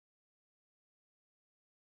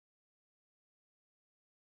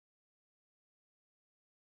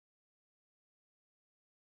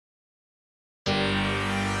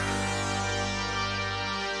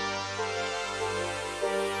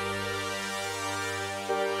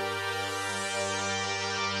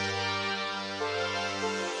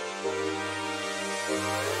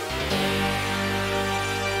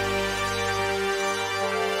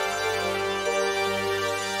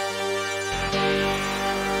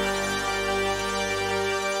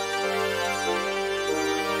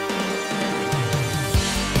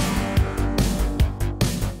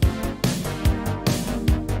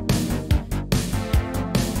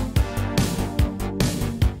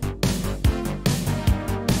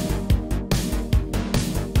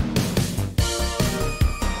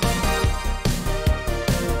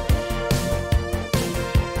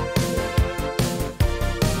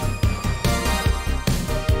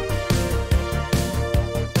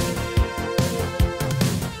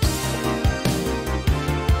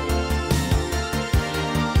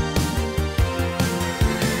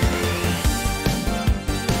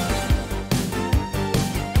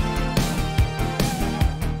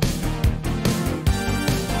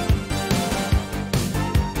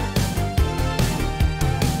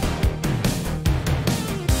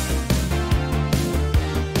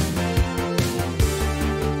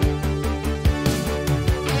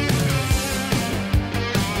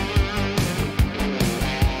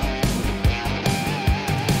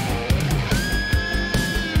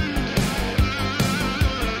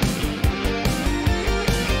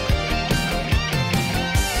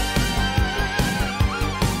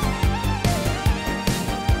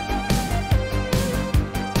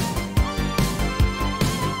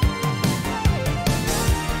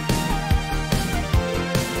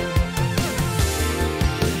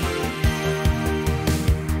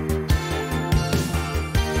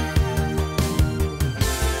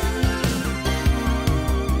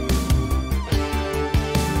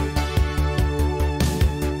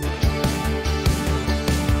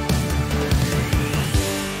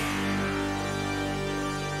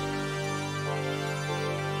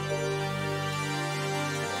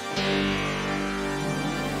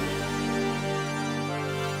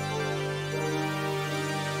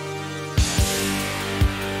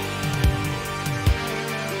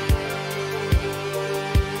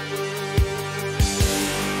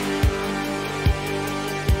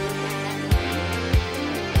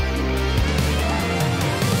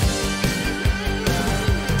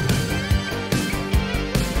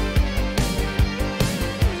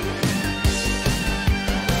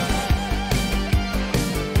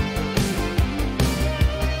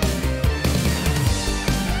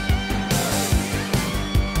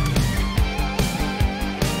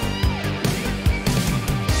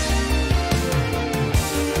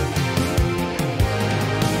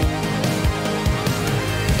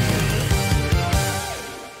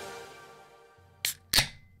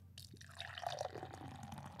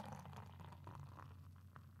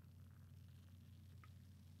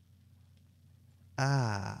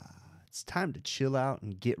It's time to chill out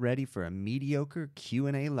and get ready for a mediocre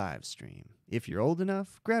Q&A live stream. If you're old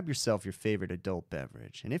enough, grab yourself your favorite adult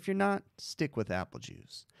beverage, and if you're not, stick with apple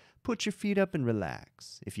juice. Put your feet up and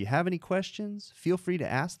relax. If you have any questions, feel free to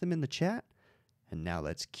ask them in the chat. And now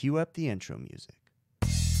let's cue up the intro music.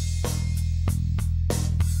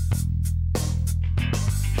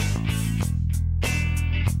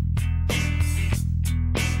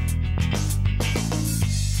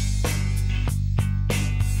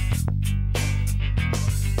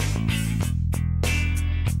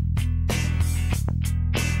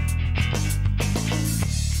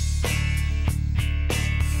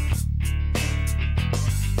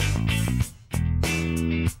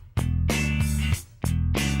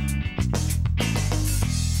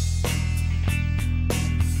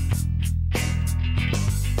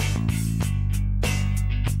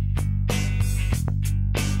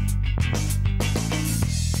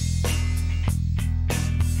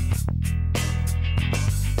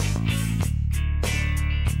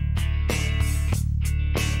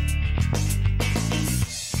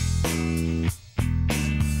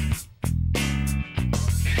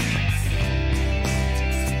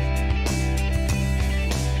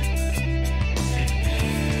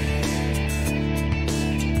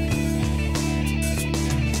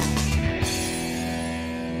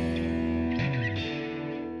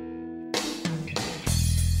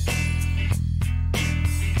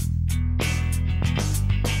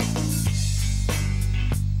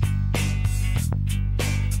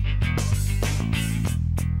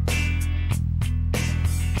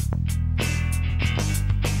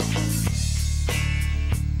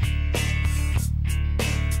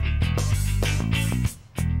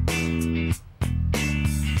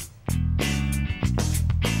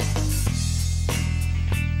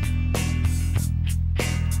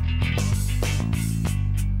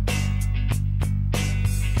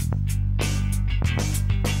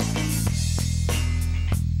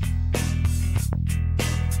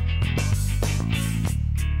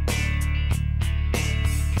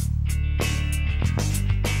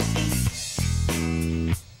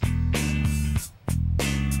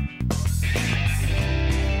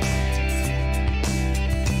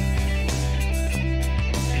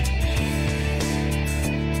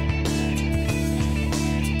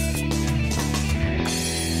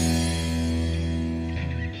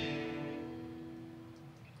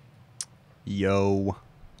 Yo,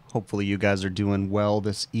 hopefully you guys are doing well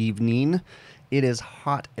this evening. It is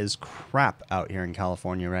hot as crap out here in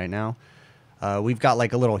California right now. We've got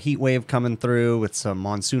like a little heat wave coming through with some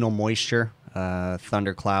monsoonal moisture,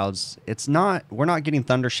 thunder clouds. We're not getting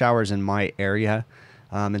thunder showers in my area.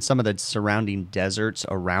 In some of the surrounding deserts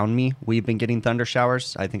around me, we've been getting thunder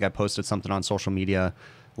showers. I think I posted something on social media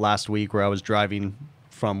last week where I was driving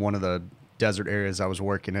from one of the desert areas I was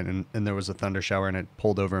working in, and there was a thunder shower, and I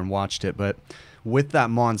pulled over and watched it. But with that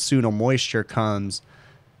monsoonal moisture comes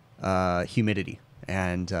humidity,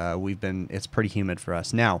 and it's pretty humid for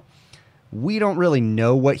us. Now, we don't really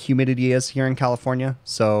know what humidity is here in California,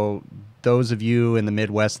 so those of you in the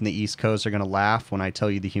Midwest and the East Coast are going to laugh when I tell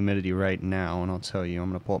you the humidity right now, and I'll tell you, I'm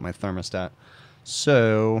going to pull up my thermostat.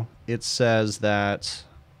 So it says that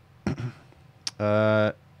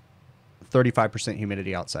 35%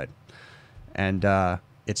 humidity outside. And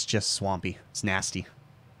it's just swampy. It's nasty.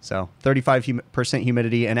 So 35%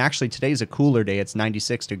 humidity. And actually, today's a cooler day. It's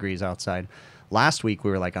 96 degrees outside. Last week,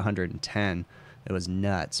 we were like 110. It was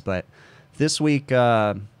nuts. But this week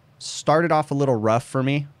started off a little rough for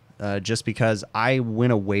me just because I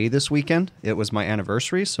went away this weekend. It was my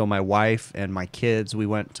anniversary. So my wife and my kids, we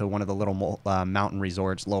went to one of the little mountain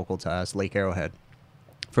resorts local to us, Lake Arrowhead,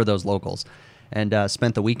 for those locals, and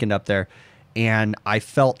spent the weekend up there. And I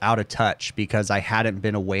felt out of touch because I hadn't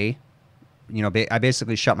been away. You know, I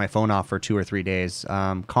basically shut my phone off for 2 or 3 days.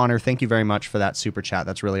 Connor, thank you very much for that super chat.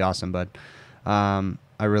 That's really awesome, bud. I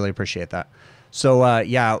really appreciate that. So,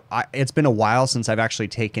 yeah, it's been a while since I've actually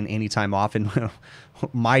taken any time off. And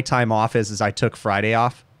my time off is I took Friday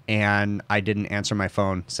off, and I didn't answer my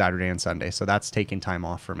phone Saturday and Sunday. So that's taking time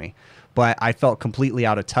off for me. But I felt completely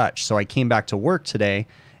out of touch. So I came back to work today,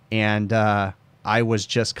 and I was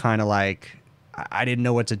just kind of like, I didn't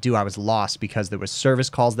know what to do. I was lost because there was service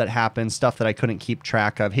calls that happened, stuff that I couldn't keep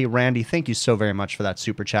track of. Hey, Randy, thank you so very much for that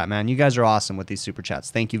super chat, man. You guys are awesome with these super chats.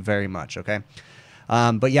 Thank you very much, okay?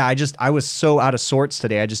 But yeah, I was so out of sorts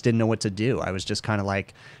today. I just didn't know what to do. I was just kind of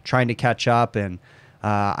like trying to catch up, and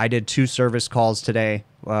I did 2 service calls today.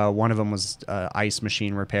 One of them was ice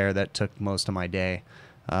machine repair that took most of my day.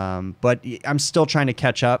 But I'm still trying to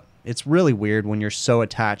catch up. it's really weird when you're so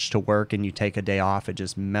attached to work and you take a day off. It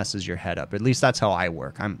just messes your head up. At least that's how I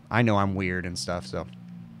work. I know I'm weird and stuff. So,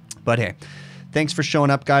 but hey, thanks for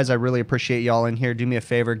showing up, guys. I really appreciate y'all in here. Do me a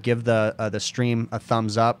favor, give the stream a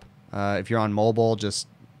thumbs up. If you're on mobile, just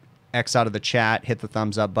X out of the chat, hit the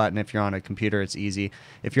thumbs up button. If you're on a computer, it's easy.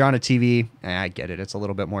 If you're on a TV, I get it. It's a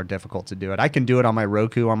little bit more difficult to do it. I can do it on my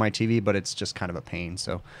Roku on my TV, but it's just kind of a pain.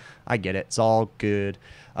 So I get it. It's all good.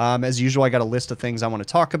 As usual, I got a list of things I want to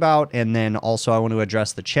talk about. And then also I want to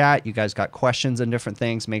address the chat. You guys got questions and different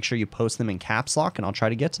things. Make sure you post them in caps lock and I'll try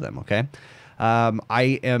to get to them. Okay.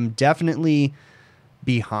 I am definitely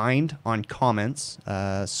behind on comments.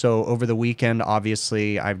 So over the weekend,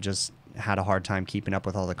 obviously I've just had a hard time keeping up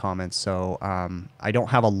with all the comments. So I don't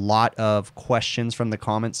have a lot of questions from the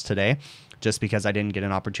comments today just because I didn't get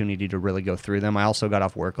an opportunity to really go through them. I also got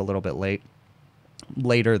off work a little bit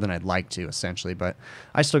later than I'd like to, essentially, but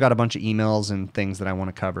I still got a bunch of emails and things that I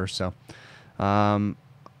want to cover. So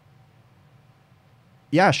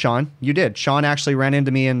yeah, Sean, you did. Sean actually ran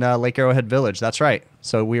into me in Lake Arrowhead Village. That's right.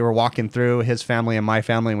 So we were walking through his family and my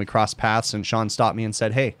family and we crossed paths and Sean stopped me and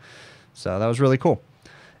said, hey. So that was really cool.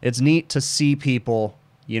 It's neat to see people,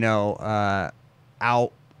 you know,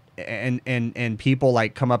 out and people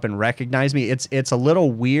like come up and recognize me. It's a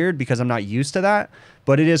little weird because I'm not used to that,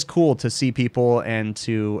 but it is cool to see people and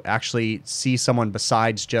to actually see someone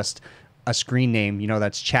besides just a screen name, you know,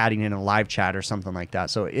 that's chatting in a live chat or something like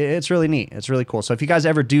that. So it's really neat. It's really cool. So if you guys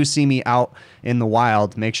ever do see me out in the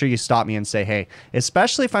wild, make sure you stop me and say, hey,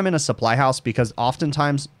 especially if I'm in a supply house, because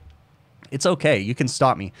oftentimes it's okay. You can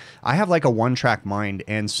stop me. I have like a one-track mind.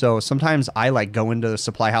 And so sometimes I like go into the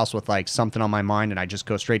supply house with like something on my mind and I just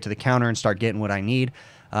go straight to the counter and start getting what I need.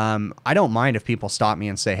 I don't mind if people stop me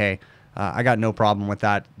and say, hey, I got no problem with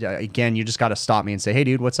that. Again, you just got to stop me and say, hey,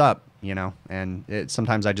 dude, what's up? You know, and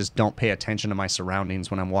sometimes I just don't pay attention to my surroundings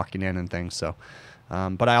when I'm walking in and things. So,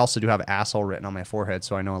 but I also do have asshole written on my forehead.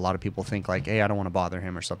 So I know a lot of people think like, hey, I don't want to bother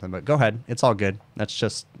him or something, but go ahead. It's all good. That's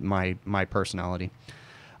just my personality.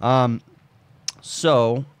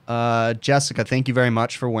 So, Jessica, thank you very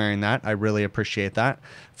much for wearing that. I really appreciate that.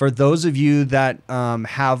 For those of you that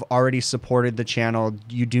have already supported the channel,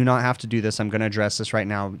 you do not have to do this. I'm going to address this right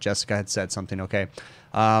now. Jessica had said something, okay?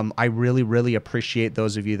 I really, really appreciate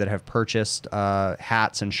those of you that have purchased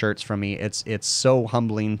hats and shirts from me. It's so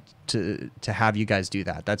humbling to have you guys do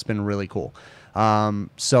that. That's been really cool.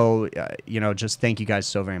 So, you know, just thank you guys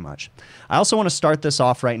so very much. I also want to start this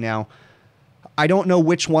off right now. I don't know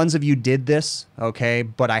which ones of you did this, okay,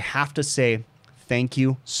 but I have to say thank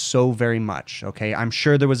you so very much, okay? I'm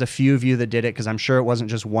sure there was a few of you that did it because I'm sure it wasn't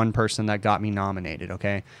just one person that got me nominated,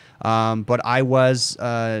 okay? But I was,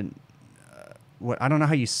 I don't know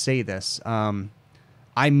how you say this.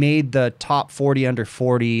 I made the top 40 under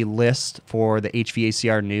 40 list for the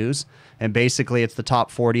HVACR news, and basically it's the top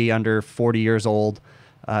 40 under 40 years old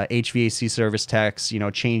HVAC service techs, you know,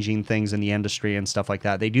 changing things in the industry and stuff like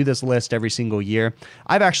that. They do this list every single year.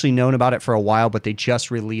 I've actually known about it for a while, but they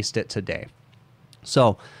just released it today.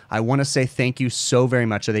 So I want to say thank you so very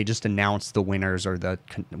much. They just announced the winners or the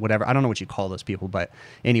whatever. I don't know what you call those people, but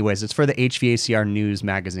anyways, it's for the HVACR News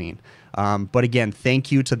magazine. But again,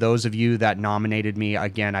 thank you to those of you that nominated me.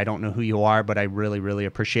 Again, I don't know who you are, but I really, really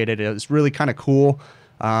appreciate it. It was really kind of cool.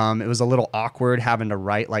 It was a little awkward having to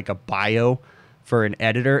write like a bio for an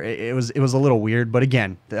editor. It was a little weird, but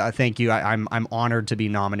again, thank you. I'm honored to be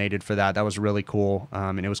nominated for that. That was really cool.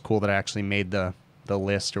 And it was cool that I actually made the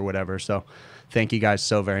list or whatever. So thank you guys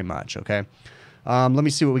so very much. Okay. Let me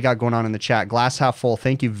see what we got going on in the chat. Glass half full.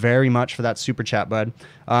 Thank you very much for that super chat, bud.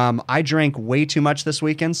 I drank way too much this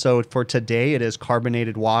weekend. So for today, it is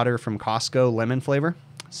carbonated water from Costco, lemon flavor.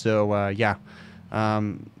 So yeah,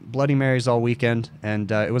 Bloody Marys all weekend.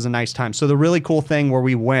 And it was a nice time. So the really cool thing where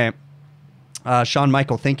we went, Sean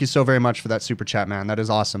Michael, thank you so very much for that super chat, man. That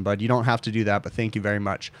is awesome, bud. You don't have to do that, but thank you very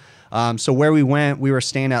much. So where we went, we were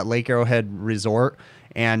staying at Lake Arrowhead Resort,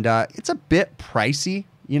 and it's a bit pricey,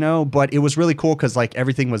 you know, but it was really cool because like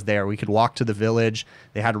everything was there. We could walk to the village.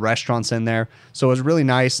 They had restaurants in there. So it was really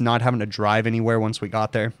nice not having to drive anywhere once we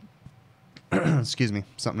got there. Excuse me,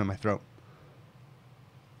 something in my throat.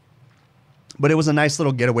 But it was a nice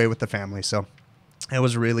little getaway with the family. So it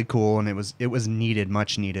was really cool, and it was needed,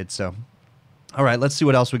 much needed. So all right, let's see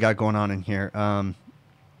what else we got going on in here.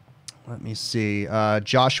 Let me see.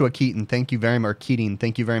 Joshua Keaton, thank you very much. Keating,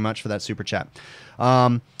 thank you very much for that super chat.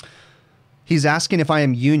 He's asking if I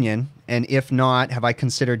am union, and if not, have I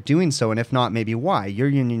considered doing so? And if not, maybe why? You're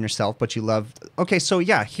union yourself, but you love... Okay, so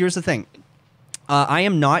yeah, here's the thing. I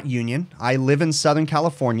am not union. I live in Southern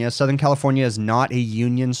California. Southern California is not a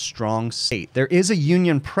union-strong state. There is a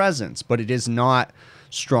union presence, but it is not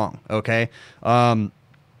strong. Okay.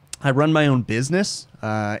 I run my own business,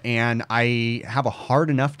 and I have a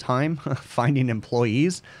hard enough time finding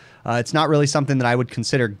employees. It's not really something that I would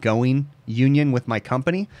consider going union with my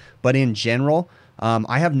company, but in general,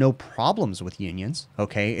 I have no problems with unions.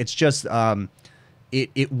 Okay. It's just,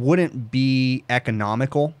 it wouldn't be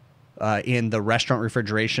economical in the restaurant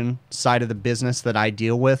refrigeration side of the business that I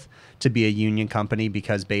deal with to be a union company,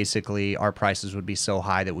 because basically our prices would be so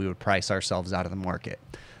high that we would price ourselves out of the market.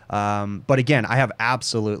 But again, I have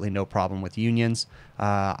absolutely no problem with unions.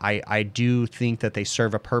 I do think that they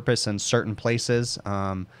serve a purpose in certain places.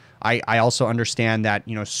 I also understand that,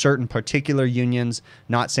 you know, certain particular unions,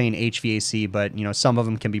 not saying HVAC, but, you know, some of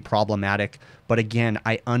them can be problematic. But again,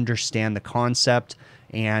 I understand the concept,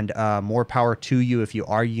 and more power to you if you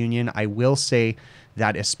are union. I will say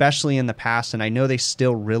that especially in the past, and I know they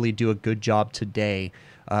still really do a good job today,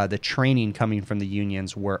 the training coming from the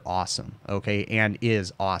unions were awesome, okay, and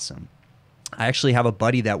is awesome. I actually have a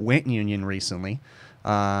buddy that went union recently,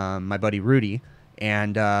 my buddy Rudy,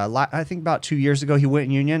 and I think about 2 years ago he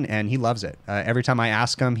went union, and he loves it. Every time I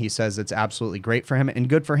ask him, he says it's absolutely great for him and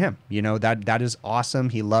good for him. You know, that is awesome.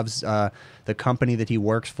 He loves the company that he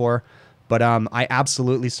works for. But I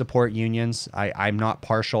absolutely support unions. I'm not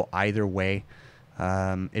partial either way.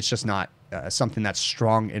 It's just not something that's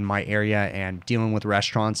strong in my area, and dealing with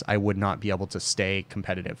restaurants, I would not be able to stay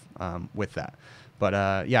competitive with that.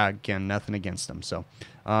 But yeah, again, nothing against them. So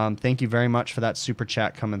thank you very much for that super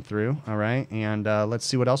chat coming through. All right. And let's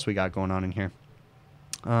see what else we got going on in here.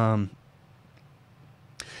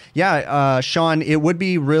 Yeah, Sean, it would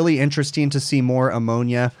be really interesting to see more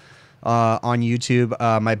ammonia on YouTube.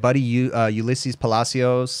 My buddy Ulysses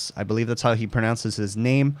Palacios, I believe that's how he pronounces his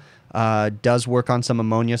name, does work on some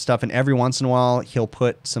ammonia stuff, and every once in a while he'll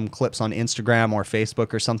put some clips on Instagram or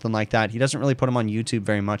Facebook or something like that. He doesn't really put them on YouTube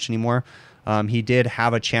very much anymore. He did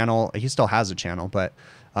have a channel. He still has a channel, but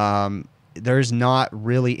there's not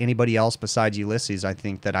really anybody else besides Ulysses, I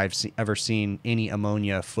think, that I've ever seen any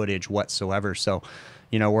ammonia footage whatsoever. So,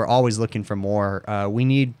 you know, we're always looking for more. We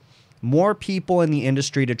need more people in the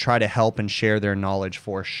industry to try to help and share their knowledge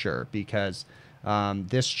for sure, because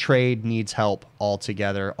this trade needs help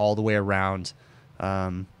altogether, all the way around.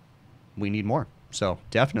 We need more. So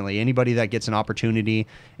definitely anybody that gets an opportunity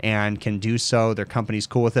and can do so, their company's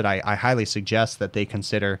cool with it, I highly suggest that they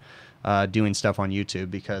consider doing stuff on YouTube,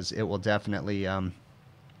 because it will definitely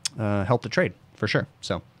help the trade for sure.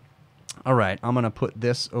 So, all right, I'm going to put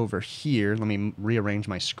this over here. Let me rearrange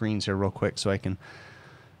my screens here real quick so I can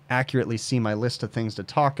accurately see my list of things to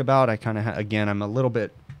talk about. I kind of, again, I'm a little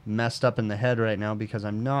bit messed up in the head right now because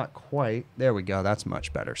I'm not quite, there we go, that's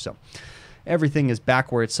much better. So everything is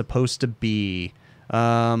back where it's supposed to be.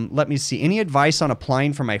 Let me see, any advice on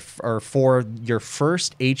applying for for your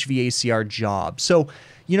first HVACR job? So,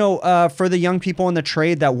 you know, for the young people in the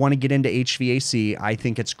trade that want to get into HVAC, I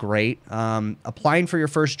think it's great. Applying for your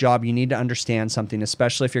first job, you need to understand something,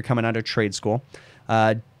 especially if you're coming out of trade school.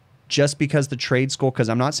 Just because the trade school, because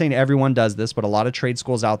I'm not saying everyone does this, but a lot of trade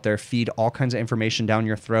schools out there feed all kinds of information down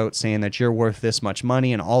your throat saying that you're worth this much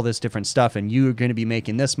money and all this different stuff, and you're going to be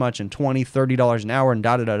making this much and $20, $30 an hour and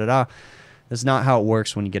da-da-da-da-da. That's not how it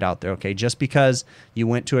works when you get out there, okay? Just because you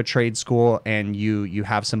went to a trade school and you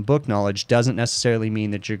have some book knowledge doesn't necessarily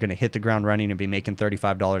mean that you're going to hit the ground running and be making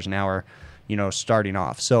 $35 an hour, you know, starting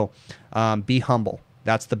off. So be humble.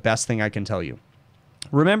 That's the best thing I can tell you.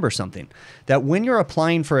 Remember something, that when you're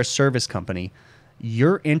applying for a service company,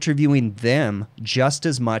 you're interviewing them just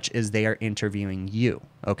as much as they are interviewing you,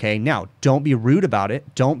 okay? Now, don't be rude about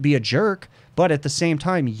it. Don't be a jerk. But at the same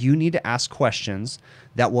time, you need to ask questions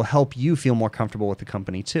that will help you feel more comfortable with the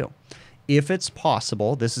company too. If it's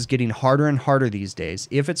possible, this is getting harder and harder these days.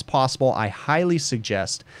 If it's possible, I highly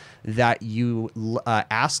suggest that you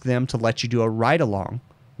ask them to let you do a ride-along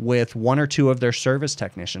with one or two of their service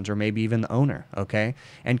technicians, or maybe even the owner, okay?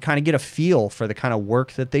 And kind of get a feel for the kind of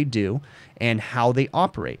work that they do and how they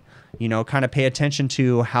operate. You know, kind of pay attention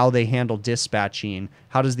to how they handle dispatching,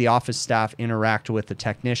 how does the office staff interact with the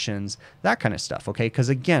technicians, that kind of stuff, okay? Because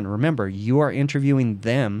again, remember, you are interviewing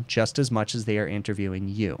them just as much as they are interviewing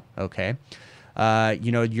you, okay?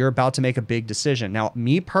 You know, you're about to make a big decision. Now,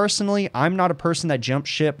 me personally, I'm not a person that jumps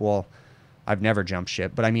ship. Well, I've never jumped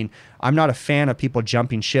ship, but I mean, I'm not a fan of people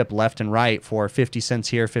jumping ship left and right for 50 cents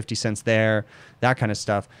here, 50 cents there, that kind of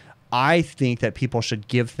stuff. I think that people should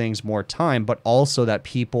give things more time, but also that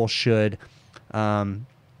people should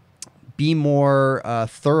be more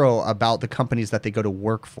thorough about the companies that they go to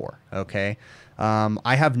work for, okay?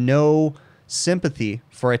 I have no sympathy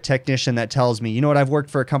for a technician that tells me, you know what, I've worked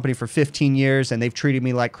for a company for 15 years and they've treated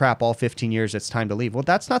me like crap all 15 years. It's time to leave. Well,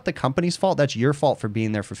 that's not the company's fault. That's your fault for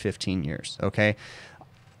being there for 15 years. Okay.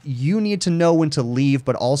 You need to know when to leave,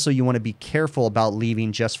 but also you want to be careful about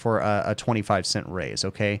leaving just for a 25-cent raise,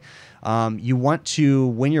 okay? You want to,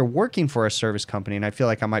 when you're working for a service company, and I feel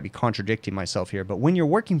like I might be contradicting myself here, but when you're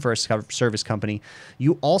working for a service company,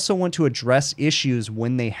 you also want to address issues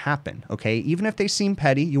when they happen, okay? Even if they seem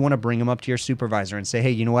petty, you want to bring them up to your supervisor and say, hey,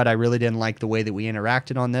 you know what? I really didn't like the way that we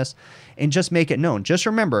interacted on this, and just make it known. Just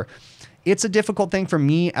remember, it's a difficult thing for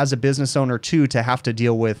me as a business owner too to have to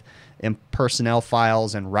deal with in personnel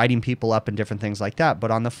files and writing people up and different things like that.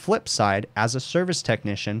 But on the flip side, as a service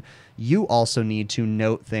technician, you also need to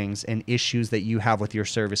note things and issues that you have with your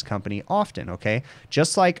service company often, okay?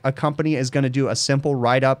 Just like a company is going to do a simple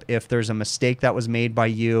write-up if there's a mistake that was made by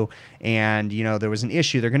you and, you know, there was an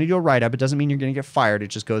issue, they're going to do a write-up. It doesn't mean you're going to get fired. It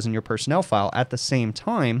just goes in your personnel file. At the same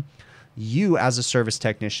time, you as a service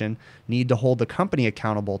technician need to hold the company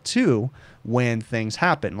accountable too when things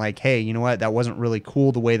happen. Like, hey, you know what? That wasn't really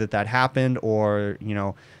cool the way that that happened. Or, you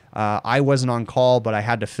know, I wasn't on call, but I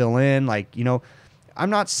had to fill in. Like, you know, I'm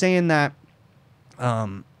not saying that,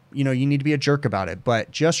 you know, you need to be a jerk about it.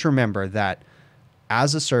 But just remember that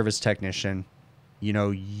as a service technician, you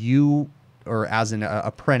know, you, or as an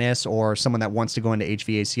apprentice or someone that wants to go into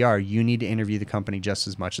HVACR, you need to interview the company just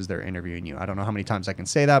as much as they're interviewing you. I don't know how many times I can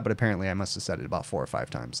say that, but apparently I must have said it about 4 or 5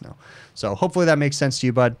 times now. So hopefully that makes sense to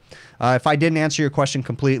you, bud. If I didn't answer your question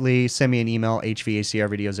completely, send me an email,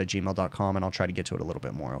 hvacrvideos@gmail.com, and I'll try to get to it a little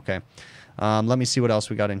bit more, okay? Let me see what else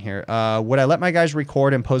we got in here. Would I let my guys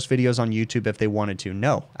record and post videos on YouTube if they wanted to?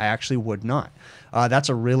 No, I actually would not. That's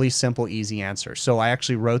a really simple, easy answer. So I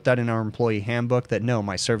actually wrote that in our employee handbook that no,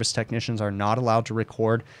 my service technicians are not allowed to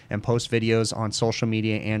record and post videos on social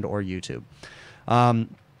media and or YouTube.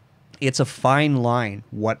 It's a fine line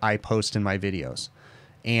what I post in my videos.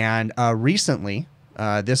 And recently,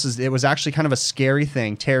 it was actually kind of a scary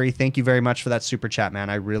thing. Terry, thank you very much for that super chat, man.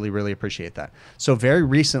 I really, really appreciate that. So very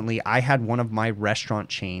recently, I had one of my restaurant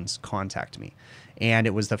chains contact me, and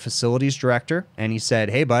it was the facilities director. And he said,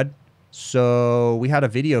 hey, bud, so we had a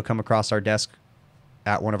video come across our desk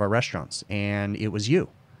at one of our restaurants, and it was you.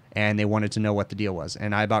 And they wanted to know what the deal was.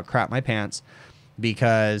 And I about crapped my pants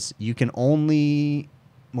because you can only,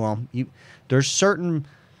 well, there's certain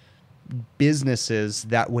businesses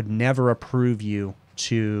that would never approve you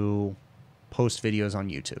to post videos on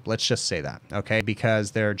YouTube. Let's just say that, okay?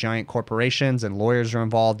 Because they're giant corporations and lawyers are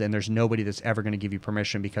involved, and there's nobody that's ever going to give you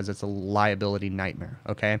permission because it's a liability nightmare,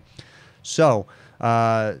 okay? So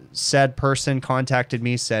said person contacted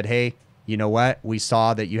me, said, hey, you know what? We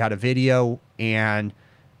saw that you had a video, and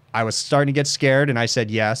I was starting to get scared, and I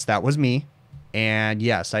said, yes, that was me. And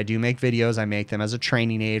yes, I do make videos. I make them as a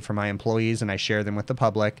training aid for my employees, and I share them with the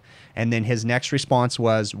public. And then his next response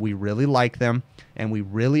was, we really like them, and we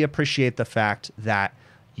really appreciate the fact that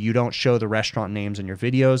you don't show the restaurant names in your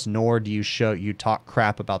videos, nor do you talk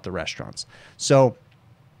crap about the restaurants. So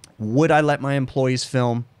would I let my employees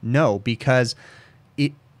film? No, because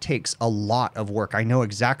it takes a lot of work. I know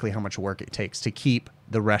exactly how much work it takes to keep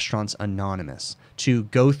the restaurants anonymous, to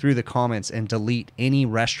go through the comments and delete any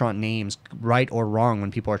restaurant names, right or wrong,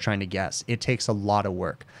 when people are trying to guess. It takes a lot of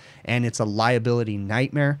work, and it's a liability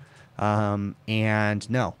nightmare. And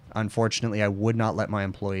no, unfortunately, I would not let my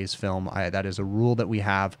employees film. That is a rule that we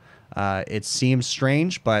have. It seems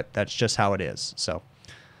strange, but that's just how it is. So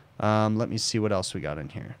let me see what else we got in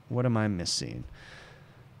here. What am I missing?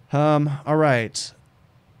 All right.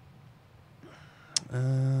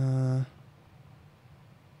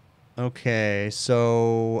 Okay,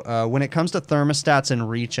 so when it comes to thermostats and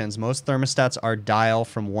reach-ins, most thermostats are dial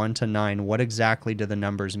from 1 to 9. What exactly do the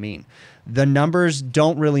numbers mean? The numbers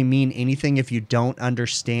don't really mean anything if you don't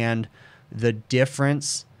understand the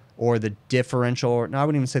difference or the differential. Or, no, I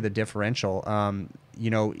wouldn't even say the differential. You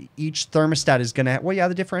know, each thermostat is going to, well, yeah,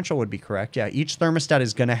 the differential would be correct. Yeah, each thermostat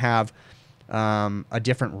is going to have a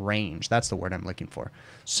different range. That's the word I'm looking for.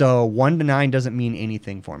 So 1 to 9 doesn't mean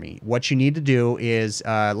anything for me. What you need to do is,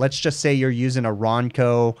 let's just say you're using a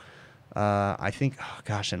Ronco, I think, oh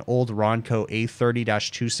gosh, an old Ronco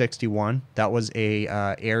A30-261. That was a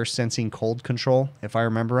air sensing cold control, if I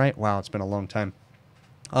remember right. Wow, it's been a long time.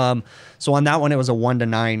 So on that one, it was a 1 to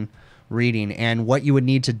 9 reading. And what you would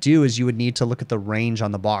need to do is you would need to look at the range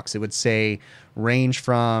on the box. It would say range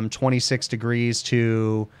from 26 degrees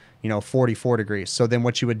to 44 degrees. So then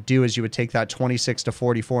what you would do is you would take that 26 to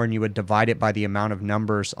 44 and you would divide it by the amount of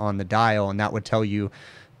numbers on the dial, and that would tell you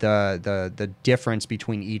the difference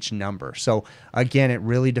between each number. So again, it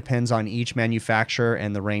really depends on each manufacturer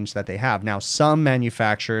and the range that they have. Now, some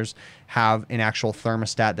manufacturers have an actual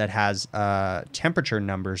thermostat that has temperature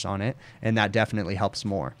numbers on it, and that definitely helps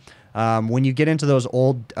more. When you get into those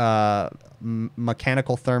old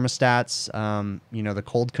mechanical thermostats, you know, the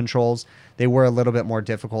cold controls, they were a little bit more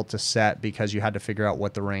difficult to set because you had to figure out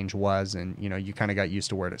what the range was, and, you know, you kind of got used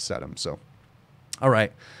to where to set them. So, all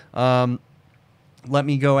right. Let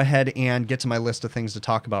me go ahead and get to my list of things to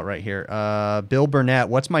talk about right here. Bill Burnett,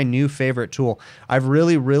 what's my new favorite tool? I've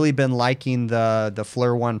really been liking the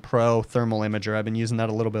FLIR 1 Pro thermal imager. I've been using that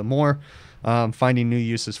a little bit more, finding new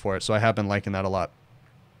uses for it. So I have been liking that a lot.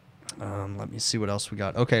 Let me see what else we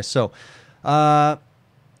got. Okay, so the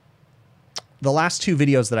last two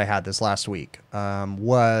videos that I had this last week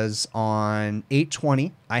was on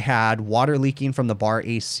 8/20. I had water leaking from the bar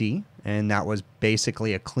AC, and that was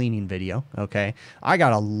basically a cleaning video, okay? I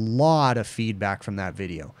got a lot of feedback from that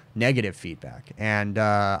video, negative feedback, and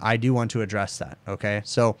I do want to address that, okay?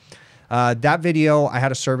 So that video, I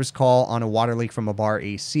had a service call on a water leak from a bar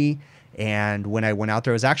AC, and when I went out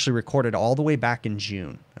there, it was actually recorded all the way back in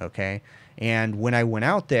June, okay? And when I went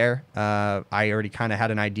out there, I already kind of had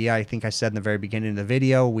an idea. I think I said in the very beginning of the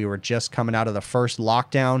video, we were just coming out of the first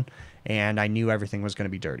lockdown, and I knew everything was going to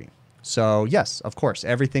be dirty. So yes, of course,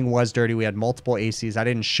 everything was dirty. We had multiple ACs. I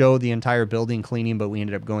didn't show the entire building cleaning, but we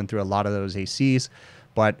ended up going through a lot of those ACs.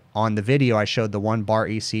 But on the video, I showed the one bar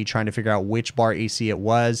AC, trying to figure out which bar AC it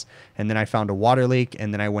was. And then I found a water leak,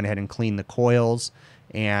 and then I went ahead and cleaned the coils.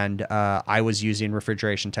 And I was using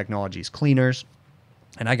Refrigeration Technologies cleaners.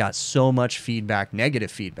 And I got so much feedback,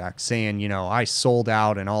 negative feedback, saying, you know, I sold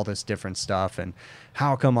out and all this different stuff. And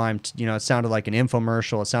how come you know, it sounded like an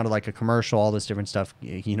infomercial. It sounded like a commercial, all this different stuff.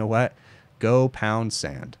 You know what? Go pound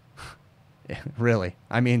sand. Really.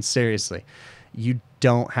 I mean, seriously, you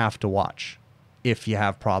don't have to watch if you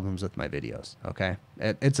have problems with my videos. Okay.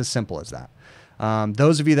 It's as simple as that.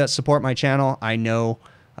 Those of you that support my channel, I know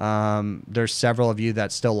there's several of you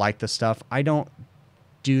that still like the stuff. I don't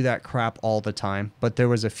do that crap all the time, but there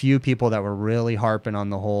was a few people that were really harping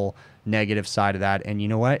on the whole negative side of that. And you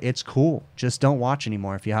know what? It's cool. Just don't watch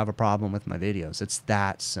anymore if you have a problem with my videos. It's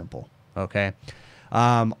that simple. Okay.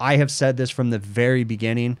 I have said this from the very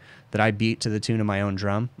beginning that I beat to the tune of my own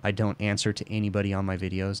drum. I don't answer to anybody on my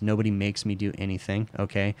videos. Nobody makes me do anything.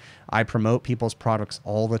 Okay. I promote people's products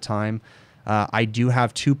all the time. I do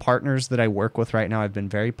have two partners that I work with right now. I've been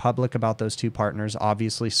very public about those two partners.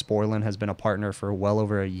 Obviously, Sporlan has been a partner for well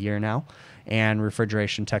over a year now, and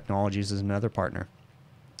Refrigeration Technologies is another partner.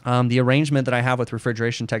 The arrangement that I have with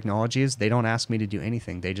Refrigeration Technologies, they don't ask me to do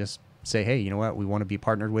anything. They just say, hey, you know what? We want to be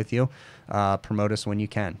partnered with you. Promote us when you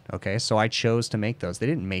can. Okay, so I chose to make those. They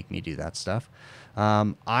didn't make me do that stuff.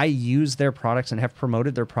 I use their products and have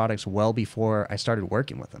promoted their products well before I started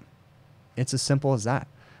working with them. It's as simple as that.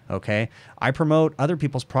 Okay, I promote other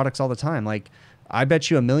people's products all the time. Like, I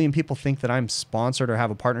bet you a million people think that I'm sponsored or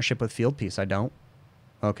have a partnership with Fieldpiece. I don't.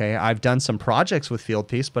 Okay, I've done some projects with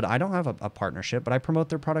Fieldpiece, but I don't have a partnership, but I promote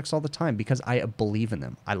their products all the time because I believe in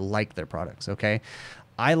them. I like their products, okay?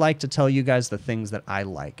 I like to tell you guys the things that I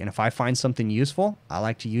like. And if I find something useful, I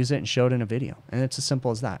like to use it and show it in a video. And it's as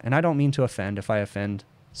simple as that. And I don't mean to offend. If I offend,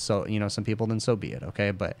 so, you know, some people, then so be it,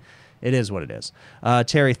 okay? But it is what it is.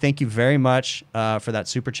 Terry, thank you very much for that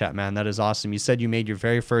super chat, man. That is awesome. You said you made your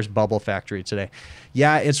very first bubble factory today.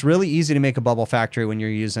 Yeah, it's really easy to make a bubble factory when you're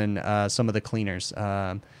using some of the cleaners.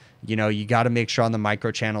 You know, you got to make sure on the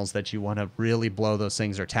micro channels that you want to really blow those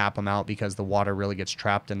things or tap them out, because the water really gets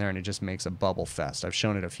trapped in there and it just makes a bubble fest. I've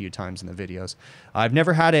shown it a few times in the videos. I've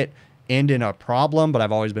never had it end in a problem, but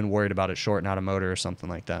I've always been worried about it shorting out a motor or something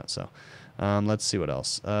like that. So let's see what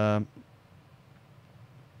else.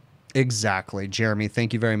 Exactly, Jeremy.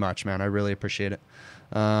 Thank you very much, man. I really appreciate it.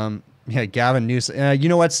 Yeah, Gavin Newsom. You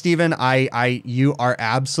know what, Steven? You are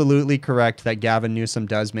absolutely correct that Gavin Newsom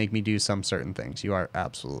does make me do some certain things. You are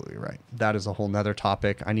absolutely right. That is a whole nother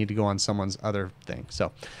topic. I need to go on someone's other thing.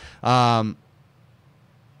 So,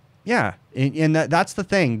 yeah, and that's the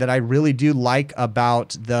thing that I really do like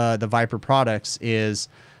about the Hvacr products is,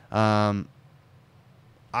 I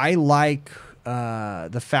like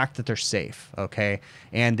the fact that they're safe, okay,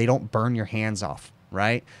 and they don't burn your hands off.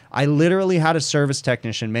 Right? I literally had a service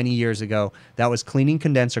technician many years ago that was cleaning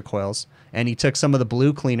condenser coils, and he took some of the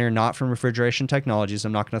blue cleaner, not from Refrigeration Technologies.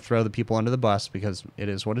 I'm not going to throw the people under the bus because it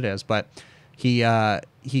is what it is, but he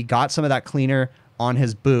got some of that cleaner on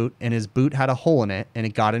his boot, and his boot had a hole in it, and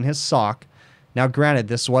it got in his sock. Now, granted,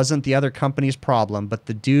 this wasn't the other company's problem, but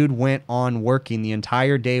the dude went on working the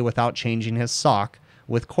entire day without changing his sock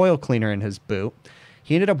with coil cleaner in his boot.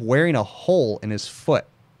 He ended up wearing a hole in his foot.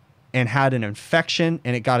 and had an infection,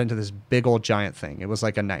 and it got into this big old giant thing. It was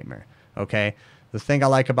like a nightmare. Okay. The thing I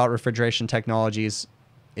like about refrigeration technologies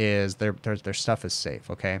is their stuff is safe.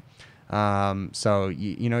 Okay. So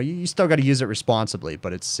you still got to use it responsibly,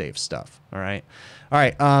 but it's safe stuff. All right. All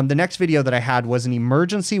right. The next video that I had was an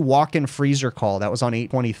emergency walk-in freezer call. That was on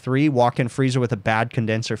 8/23, walk-in freezer with a bad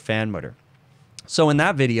condenser fan motor. So in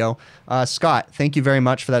that video, Scott, thank you very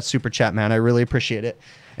much for that super chat, man. I really appreciate it.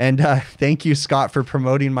 And thank you, Scott, for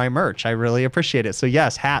promoting my merch. I really appreciate it. So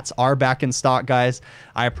yes, hats are back in stock, guys.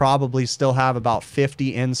 I probably still have about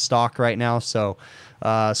 50 in stock right now. So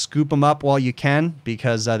scoop them up while you can,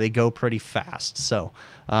 because they go pretty fast. So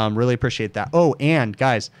really appreciate that. Oh, and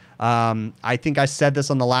guys, I think I said this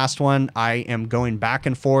on the last one. I am going back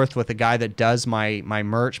and forth with the guy that does my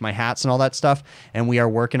merch, my hats and all that stuff. And we are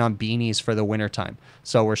working on beanies for the wintertime.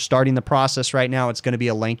 So we're starting the process right now. It's going to be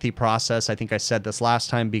a lengthy process. I think I said this last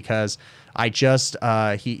time because I just,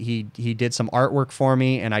 he did some artwork for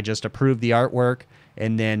me, and I just approved the artwork.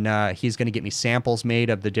 And then he's going to get me samples made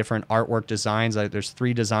of the different artwork designs. There's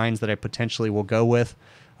 3 designs that I potentially will go with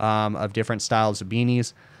of different styles of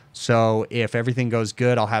beanies. So if everything goes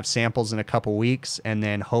good, I'll have samples in a couple weeks, and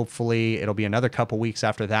then hopefully it'll be another couple weeks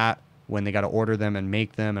after that when they got to order them and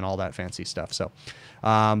make them and all that fancy stuff. So,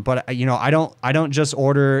 but I don't just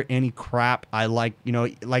order any crap. I like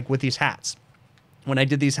with these hats. When I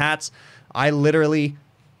did these hats, I literally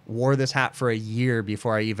wore this hat for a year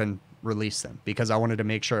before I even released them, because I wanted to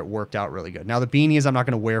make sure it worked out really good. Now the beanies I'm not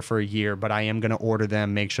going to wear for a year, but I am going to order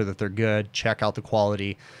them, make sure that they're good, check out the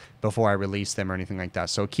quality before I release them or anything like that.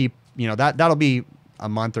 So keep, that'll be a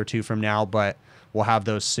month or 2 from now, but we'll have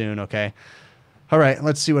those soon. Okay. All right.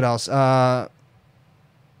 Let's see what else. Oh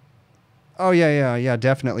yeah,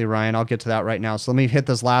 definitely, Ryan. I'll get to that right now. So let me hit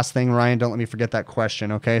this last thing, Ryan. Don't let me forget that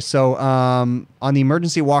question. Okay. So on the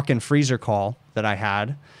emergency walk-in freezer call that I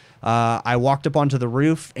had, I walked up onto the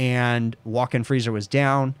roof and walk-in freezer was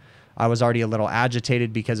down. I was already a little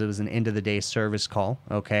agitated because it was an end of the day service call.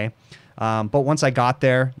 Okay. But once I got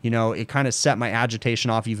there, it kind of set my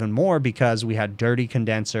agitation off even more, because we had dirty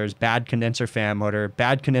condensers, bad condenser fan motor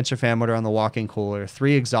on the walk-in cooler,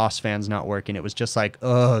 3 exhaust fans not working. It was just like,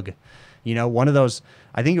 ugh, one of those.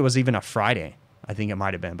 I think it was even a Friday. I think it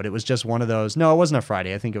might have been, but it was just one of those. No, it wasn't a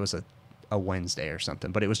Friday. I think it was a Wednesday or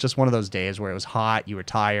something, but it was just one of those days where it was hot, you were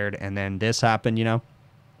tired, and then this happened.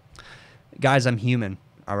 Guys, I'm human.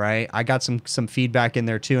 All right. I got some feedback in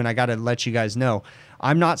there too. And I got to let you guys know,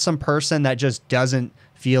 I'm not some person that just doesn't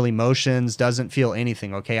feel emotions, doesn't feel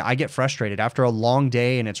anything. Okay. I get frustrated after a long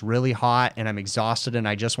day and it's really hot and I'm exhausted and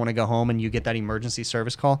I just want to go home, and you get that emergency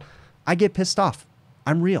service call. I get pissed off.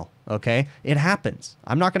 I'm real. Okay. It happens.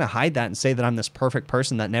 I'm not going to hide that and say that I'm this perfect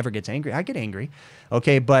person that never gets angry. I get angry.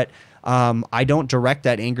 Okay. But I don't direct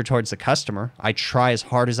that anger towards the customer. I try as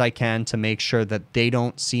hard as I can to make sure that they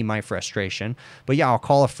don't see my frustration. But yeah, I'll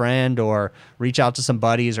call a friend or reach out to some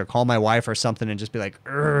buddies or call my wife or something and just be like,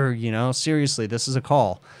 seriously, this is a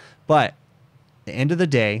call. But at the end of the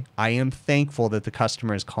day, I am thankful that the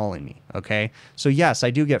customer is calling me. Okay. So yes, I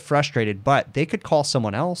do get frustrated, but they could call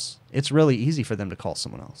someone else. It's really easy for them to call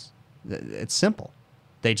someone else. It's simple.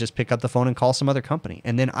 They just pick up the phone and call some other company.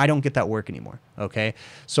 And then I don't get that work anymore. Okay.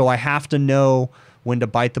 So I have to know when to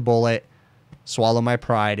bite the bullet, swallow my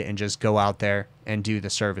pride, and just go out there and do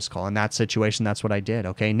the service call. In that situation, that's what I did.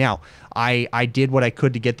 Okay. Now, I did what I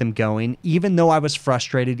could to get them going. Even though I was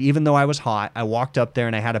frustrated, even though I was hot, I walked up there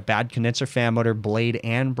and I had a bad condenser fan motor, blade,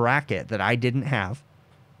 and bracket that I didn't have.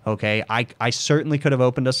 Okay. I certainly could have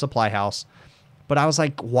opened a supply house, but I was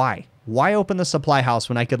like, why? Why open the supply house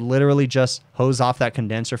when I could literally just hose off that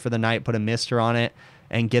condenser for the night, put a mister on it,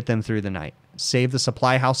 and get them through the night? Save the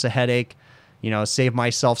supply house a headache, save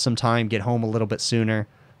myself some time, get home a little bit sooner.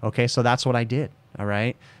 Okay, so that's what I did. All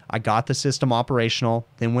right. I got the system operational,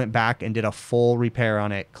 then went back and did a full repair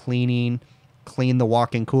on it, cleaned the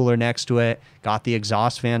walk-in cooler next to it, got the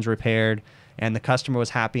exhaust fans repaired, and the customer was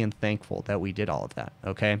happy and thankful that we did all of that.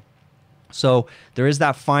 Okay. So there is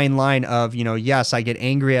that fine line of, yes, I get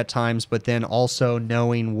angry at times, but then also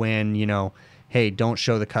knowing when, hey, don't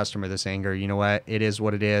show the customer this anger. You know what? It is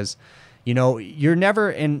what it is. You're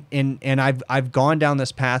never and I've gone down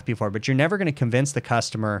this path before, but you're never going to convince the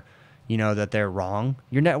customer, that they're wrong.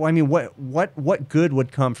 What good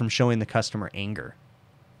would come from showing the customer anger?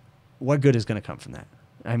 What good is going to come from that?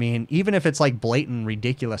 I mean, even if it's like blatant,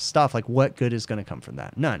 ridiculous stuff, like what good is going to come from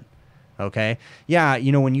that? None. Okay. Yeah.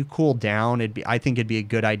 When you cool down, I think it'd be a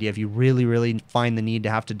good idea if you really, really find the need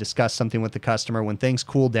to have to discuss something with the customer. When things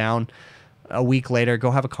cool down a week later,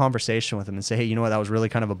 go have a conversation with them and say, hey, you know what? That was really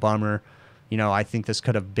kind of a bummer. I think this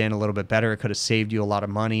could have been a little bit better. It could have saved you a lot of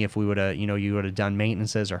money if we would have, you would have done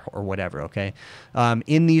maintenances or whatever. Okay.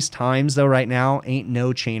 In these times though, right now, ain't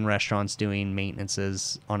no chain restaurants doing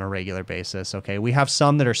maintenances on a regular basis. Okay. We have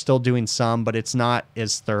some that are still doing some, but it's not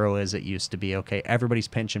as thorough as it used to be. Okay. Everybody's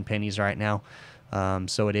pinching pennies right now.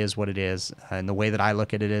 So it is what it is. And the way that I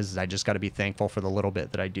look at it is I just got to be thankful for the little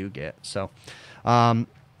bit that I do get. So, all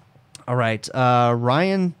right.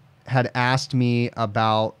 Ryan had asked me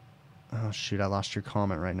about, oh shoot, I lost your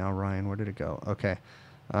comment right now, Ryan. Where did it go? Okay.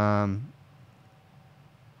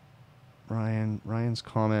 Ryan's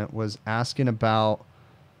comment was asking about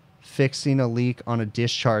fixing a leak on a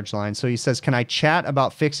discharge line. So he says, can I chat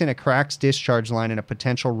about fixing a cracked discharge line and a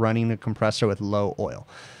potential running a compressor with low oil?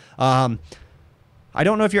 I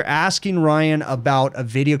don't know if you're asking, Ryan, about a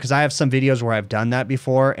video, because I have some videos where I've done that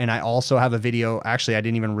before, and I also have a video, actually I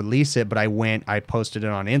didn't even release it, but I posted it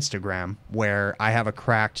on Instagram, where I have a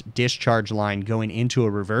cracked discharge line going into a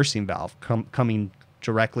reversing valve coming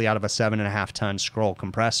directly out of a 7.5 ton scroll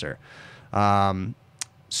compressor.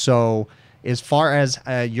 So as far as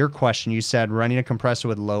your question, you said running a compressor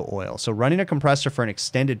with low oil. So running a compressor for an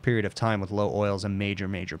extended period of time with low oil is a major,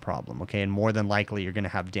 major problem, okay? And more than likely, you're going to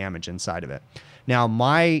have damage inside of it. Now,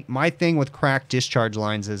 my thing with cracked discharge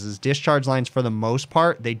lines is discharge lines, for the most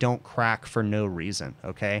part, they don't crack for no reason,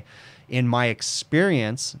 okay? In my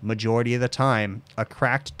experience, majority of the time, a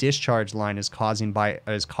cracked discharge line is caused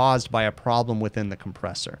by a problem within the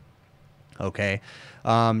compressor, okay?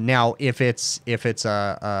 Now, if it's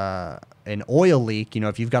an oil leak,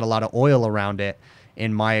 if you've got a lot of oil around it,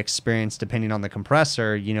 in my experience, depending on the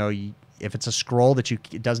compressor, if it's a scroll that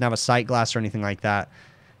it doesn't have a sight glass or anything like that,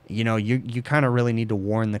 you kind of really need to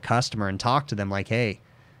warn the customer and talk to them like, hey,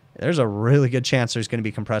 there's a really good chance there's going to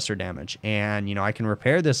be compressor damage, and I can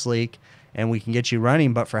repair this leak and we can get you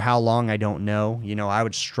running, but for how long, I don't know. I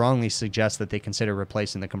would strongly suggest that they consider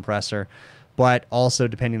replacing the compressor, but also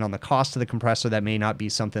depending on the cost of the compressor, that may not be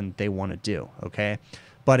something they want to do, okay?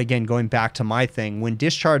 But again, going back to my thing, when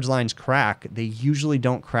discharge lines crack, they usually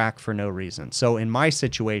don't crack for no reason. So in my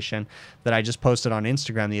situation that I just posted on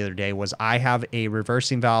Instagram the other day was I have a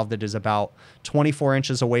reversing valve that is about 24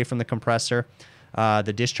 inches away from the compressor.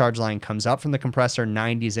 The discharge line comes up from the compressor,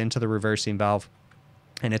 90s into the reversing valve,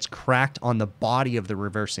 and it's cracked on the body of the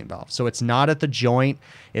reversing valve. So it's not at the joint,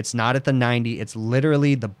 it's not at the 90, it's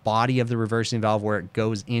literally the body of the reversing valve where it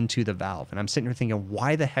goes into the valve. And I'm sitting here thinking,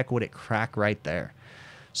 why the heck would it crack right there?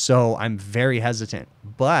 So I'm very hesitant.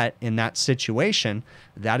 But in that situation,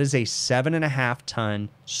 that is a 7.5 ton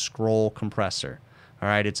scroll compressor. All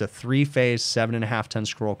right, it's a 3-phase 7.5 ton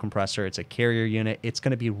scroll compressor. It's a carrier unit. It's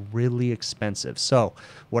going to be really expensive. So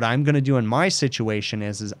what I'm going to do in my situation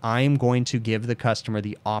is I'm going to give the customer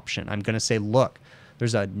the option. I'm going to say, look,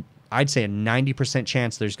 I'd say a 90%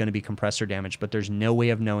 chance there's going to be compressor damage, but there's no way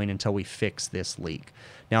of knowing until we fix this leak.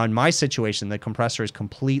 Now, in my situation, the compressor is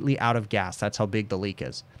completely out of gas. That's how big the leak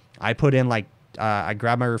is. I put in I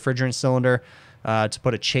grabbed my refrigerant cylinder to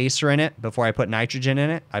put a chaser in it before I put nitrogen in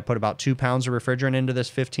it. I put about 2 pounds of refrigerant into this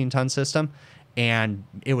 15-ton system, and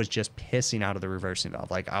it was just pissing out of the reversing valve.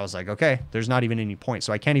 I was like, okay, there's not even any point,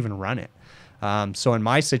 so I can't even run it. So in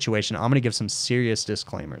my situation, I'm going to give some serious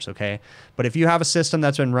disclaimers, okay? But if you have a system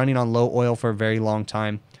that's been running on low oil for a very long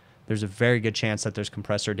time, there's a very good chance that there's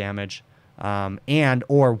compressor damage.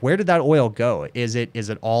 Or where did that oil go? Is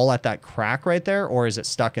it all at that crack right there, or is it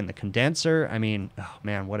stuck in the condenser? I mean, oh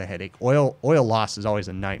man, what a headache. Oil loss is always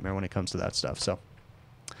a nightmare when it comes to that stuff. So,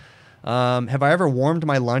 have I ever warmed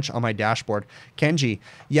my lunch on my dashboard? Kenji,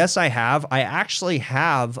 yes, I have. I actually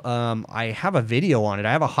have, I have a video on it.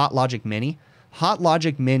 I have a Hot Logic Mini. Hot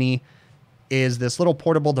Logic Mini is this little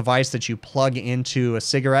portable device that you plug into a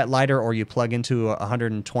cigarette lighter, or you plug into a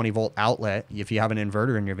 120 volt outlet if you have an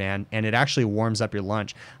inverter in your van, and it actually warms up your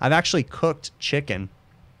lunch. I've actually cooked chicken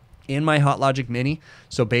in my Hot Logic Mini.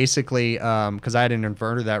 So basically, because I had an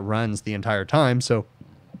inverter that runs the entire time,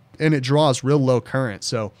 and it draws real low current.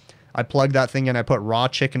 So I plugged that thing in, I put raw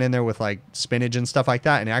chicken in there with spinach and stuff like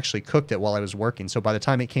that, and actually cooked it while I was working. So by the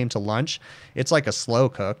time it came to lunch, it's like a slow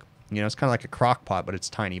cook. It's kind of like a crock pot, but it's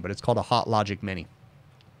tiny, but it's called a Hot Logic Mini.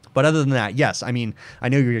 But other than that, yes, I mean, I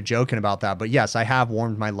know you're joking about that, but yes, I have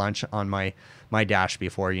warmed my lunch on my dash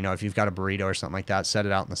before. If you've got a burrito or something like that, set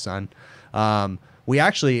it out in the sun. We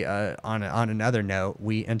actually, on another note,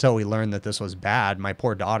 until we learned that this was bad, my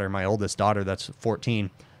poor daughter, my oldest daughter, that's 14,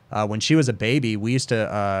 when she was a baby, we used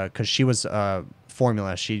to, because she was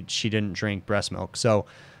formula, she didn't drink breast milk. So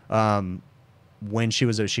when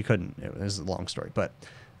she couldn't, it was a long story, but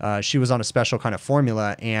she was on a special kind of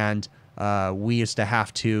formula, and we used to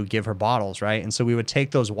have to give her bottles, right? And so we would take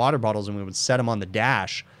those water bottles and we would set them on the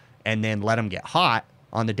dash, and then let them get hot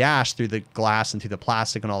on the dash through the glass and through the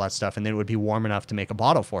plastic and all that stuff, and then it would be warm enough to make a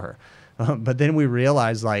bottle for her. But then we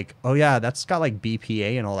realized, like, oh yeah, that's got like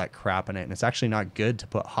BPA and all that crap in it, and it's actually not good to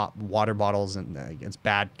put hot water bottles, and it's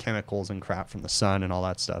bad chemicals and crap from the sun and all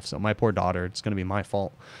that stuff. So my poor daughter, it's going to be my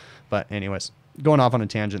fault. But anyways, going off on a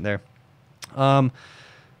tangent there.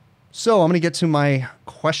 So I'm going to get to my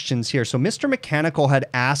questions here. So Mr. Mechanical had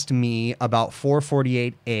asked me about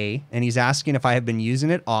 448A, and he's asking if I have been using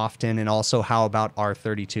it often, and also how about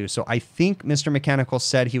R32. So I think Mr. Mechanical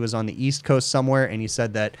said he was on the East Coast somewhere, and he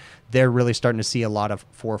said that they're really starting to see a lot of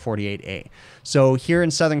 448A. So here in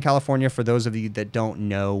Southern California, for those of you that don't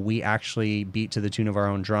know, we actually beat to the tune of our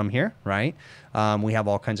own drum here, right? We have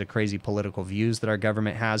all kinds of crazy political views that our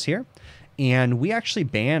government has here. And we actually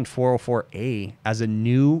banned 404A as a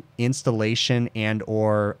new installation, and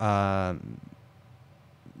or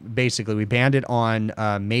basically we banned it on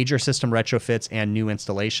major system retrofits and new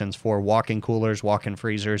installations for walk-in coolers, walk-in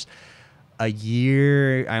freezers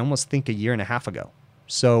I almost think a year and a half ago.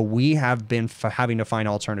 So we have been having to find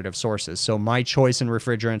alternative sources. So my choice in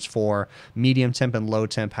refrigerants for medium temp and low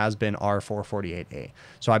temp has been R448A.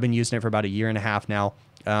 So I've been using it for about a year and a half now.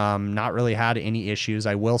 Not really had any issues.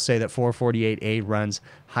 I will say that 448A runs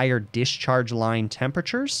higher discharge line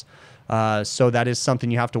temperatures. So that is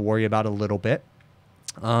something you have to worry about a little bit.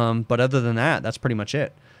 But other than that, that's pretty much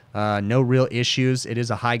it. No real issues. It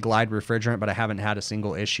is a high glide refrigerant, but I haven't had a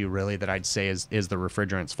single issue really that I'd say is the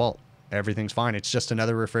refrigerant's fault. Everything's fine. It's just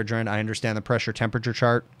another refrigerant. I understand the pressure temperature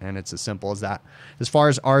chart, and it's as simple as that. As far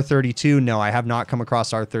as R32, no, I have not come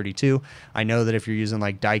across R32. I know that if you're using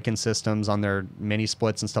like Daikin systems on their mini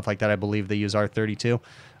splits and stuff like that, I believe they use R32.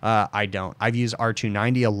 I don't. I've used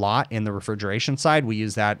R290 a lot in the refrigeration side. We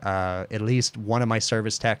use that. At least one of my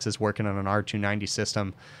service techs is working on an R290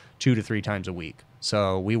 system 2 to 3 times a week.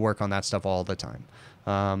 So we work on that stuff all the time.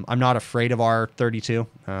 I'm not afraid of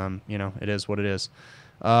R32. You know, it is what it is.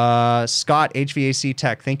 Scott, HVAC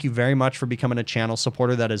Tech, thank you very much for becoming a channel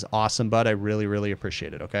supporter. That is awesome, bud. I really, really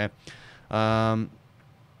appreciate it. Okay.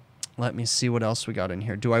 Let me see what else we got in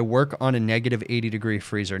here. Do I work on a negative 80-degree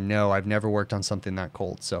freezer? No, I've never worked on something that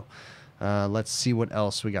cold. So let's see what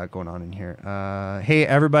else we got going on in here. Hey,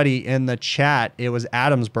 everybody in the chat, it was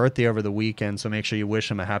Adam's birthday over the weekend, so make sure you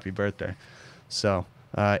wish him a happy birthday. So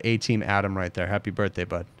A-Team Adam right there. Happy birthday,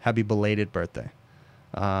 bud. Happy belated birthday.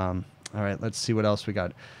 All right, let's see what else we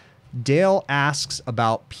got. Dale asks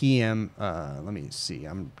about PM. Let me see.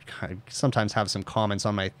 I sometimes have some comments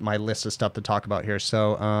on my list of stuff to talk about here.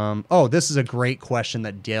 So, oh, this is a great question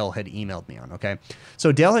that Dale had emailed me on. Okay,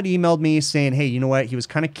 so Dale had emailed me saying, hey, you know what? He was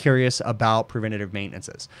kind of curious about preventative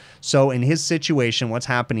maintenances. So in his situation, what's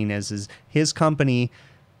happening is his company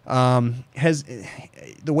has,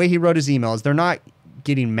 the way he wrote his email is they're not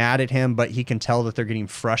getting mad at him, but he can tell that they're getting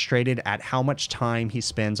frustrated at how much time he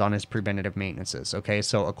spends on his preventative maintenances. Okay,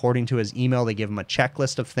 so according to his email, they give him a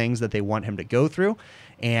checklist of things that they want him to go through,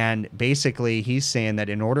 and basically he's saying that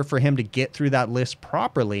in order for him to get through that list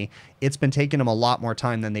properly, it's been taking him a lot more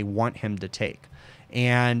time than they want him to take.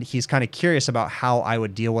 And he's kind of curious about how I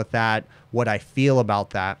would deal with that, what I feel about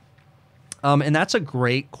that. And that's a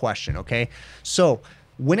great question. Okay, so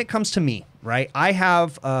when it comes to me, right, I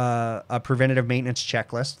have a preventative maintenance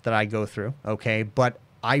checklist that I go through, okay? But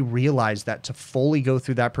I realize that to fully go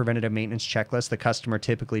through that preventative maintenance checklist, the customer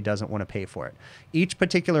typically doesn't want to pay for it. Each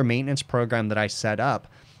particular maintenance program that I set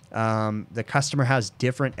up, the customer has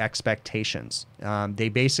different expectations. They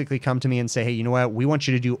basically come to me and say, hey, you know what? We want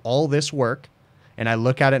you to do all this work. And I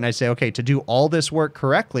look at it and I say, okay, to do all this work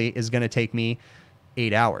correctly is going to take me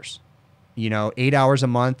 8 hours. You know, 8 hours a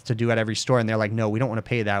month to do at every store. And they're like, no, we don't want to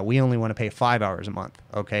pay that. We only want to pay 5 hours a month.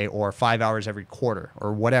 Okay. Or 5 hours every quarter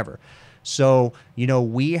or whatever. So, you know,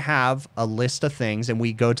 we have a list of things and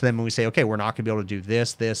we go to them and we say, okay, we're not going to be able to do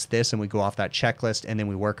this, this, this. And we go off that checklist and then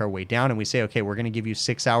we work our way down and we say, okay, we're going to give you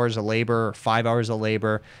 6 hours of labor or 5 hours of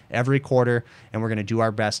labor every quarter. And we're going to do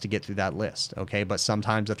our best to get through that list. Okay. But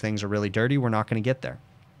sometimes if things are really dirty, we're not going to get there.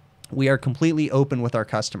 We are completely open with our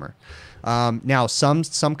customer. Now, some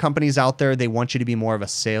companies out there, they want you to be more of a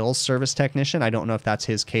sales service technician. I don't know if that's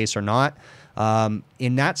his case or not.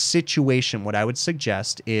 In that situation, what I would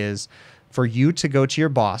suggest is for you to go to your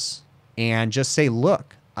boss and just say,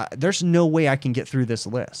 look, there's no way I can get through this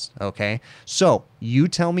list. Okay. So you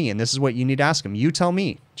tell me, and this is what you need to ask him. You tell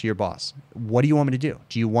me to your boss, what do you want me to do?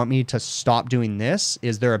 Do you want me to stop doing this?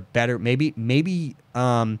 Is there a better, maybe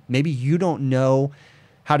you don't know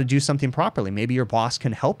how to do something properly. Maybe your boss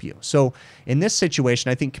can help you. So in this situation,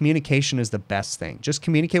 I think communication is the best thing. Just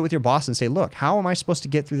communicate with your boss and say, look, how am I supposed to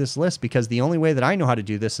get through this list? Because the only way that I know how to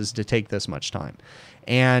do this is to take this much time.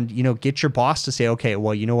 And, you know, get your boss to say, okay,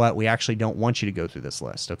 well, you know what? We actually don't want you to go through this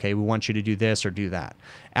list. Okay. We want you to do this or do that.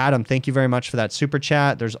 Adam, thank you very much for that super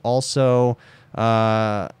chat. There's also,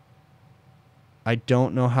 I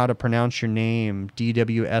don't know how to pronounce your name.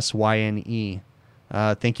 DWSYNE.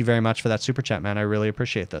 Thank you very much for that super chat, man. I really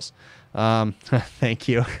appreciate this. Thank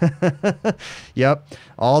you. Yep.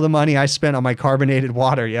 All the money I spent on my carbonated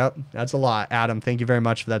water. Yep. That's a lot. Adam, thank you very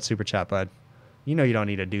much for that super chat, bud. You know you don't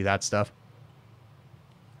need to do that stuff.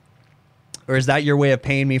 Or is that your way of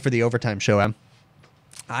paying me for the overtime show, Em?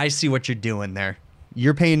 I see what you're doing there.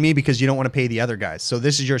 You're paying me because you don't want to pay the other guys. So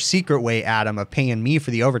this is your secret way, Adam, of paying me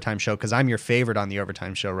for the overtime show because I'm your favorite on the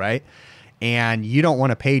overtime show, right? And you don't want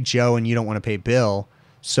to pay Joe and you don't want to pay Bill,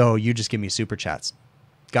 so you just give me super chats.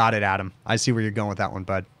 Got it, Adam. I see where you're going with that one,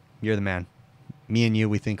 bud. You're the man. Me and you,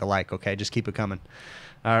 we think alike, okay? Just keep it coming.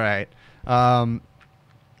 All right. All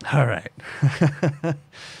right.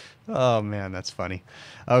 Oh, man, that's funny.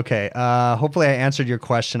 Okay. Hopefully I answered your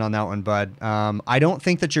question on that one, bud. I don't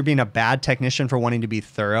think that you're being a bad technician for wanting to be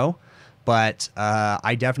thorough. But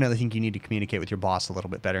I definitely think you need to communicate with your boss a little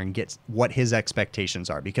bit better and get what his expectations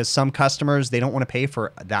are, because some customers, they don't want to pay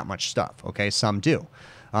for that much stuff. Okay, some do.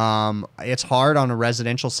 It's hard on a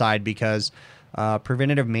residential side because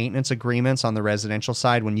preventative maintenance agreements on the residential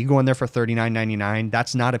side, when you go in there for $39.99,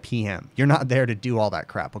 that's not a PM. You're not there to do all that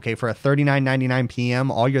crap. Okay, for a $39.99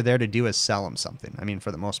 PM, all you're there to do is sell them something. I mean,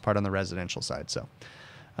 for the most part on the residential side. So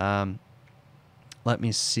let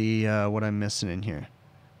me see what I'm missing in here.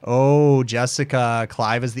 Oh, Jessica,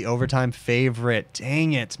 Clive is the overtime favorite.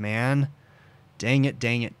 Dang it, man. Dang it,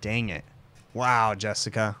 dang it, dang it. Wow,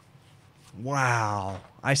 Jessica. Wow.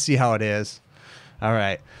 I see how it is. All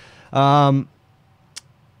right.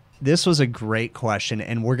 This was a great question,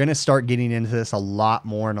 and we're going to start getting into this a lot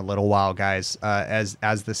more in a little while, guys,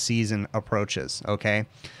 as the season approaches, okay?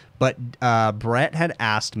 But Brett had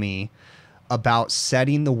asked me about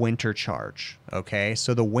setting the winter charge. Okay,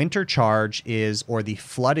 so the winter charge is, or the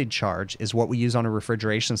flooded charge, is what we use on a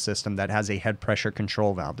refrigeration system that has a head pressure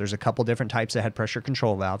control valve. There's a couple different types of head pressure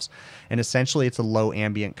control valves, and essentially it's a low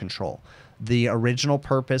ambient control. The original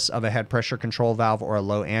purpose of a head pressure control valve or a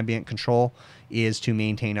low ambient control is to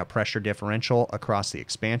maintain a pressure differential across the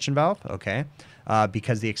expansion valve, okay?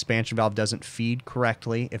 Because the expansion valve doesn't feed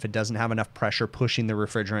correctly if it doesn't have enough pressure pushing the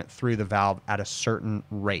refrigerant through the valve at a certain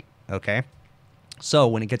rate, okay? So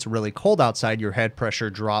when it gets really cold outside, your head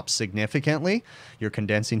pressure drops significantly, your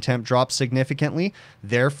condensing temp drops significantly.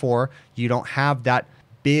 Therefore, you don't have that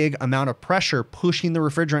big amount of pressure pushing the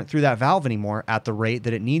refrigerant through that valve anymore at the rate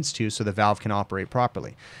that it needs to so the valve can operate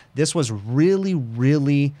properly. This was really,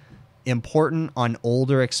 really important on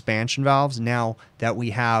older expansion valves. Now that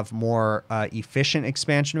we have more efficient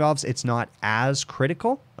expansion valves, it's not as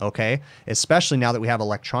critical, okay? Especially now that we have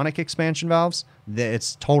electronic expansion valves,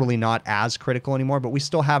 it's totally not as critical anymore, but we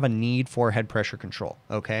still have a need for head pressure control,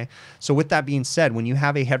 okay? So with that being said, when you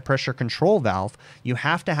have a head pressure control valve, you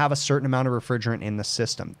have to have a certain amount of refrigerant in the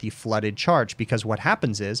system, the flooded charge, because what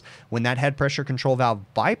happens is when that head pressure control valve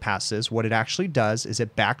bypasses, what it actually does is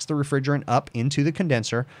it backs the refrigerant up into the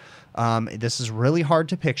condenser. This is really hard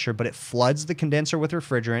to picture, but it floods the condenser with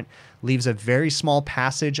refrigerant, leaves a very small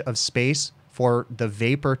passage of space for the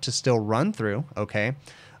vapor to still run through, okay?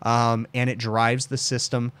 And it drives the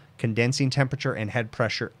system condensing temperature and head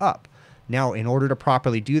pressure up. Now, in order to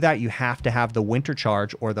properly do that, you have to have the winter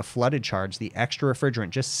charge or the flooded charge, the extra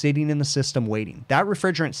refrigerant, just sitting in the system waiting. That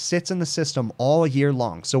refrigerant sits in the system all year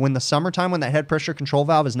long. So in the summertime, when that head pressure control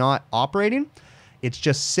valve is not operating, it's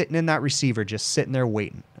just sitting in that receiver, just sitting there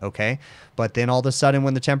waiting, okay? But then all of a sudden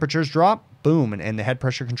when the temperatures drop, boom, and the head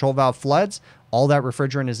pressure control valve floods, all that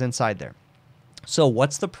refrigerant is inside there. So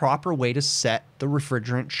what's the proper way to set the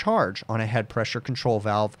refrigerant charge on a head pressure control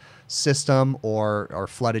valve system or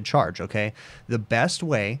flooded charge, okay? The best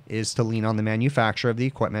way is to lean on the manufacturer of the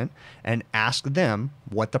equipment and ask them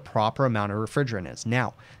what the proper amount of refrigerant is.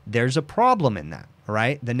 Now, there's a problem in that,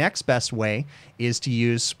 right? The next best way is to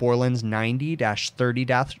use Sporlan's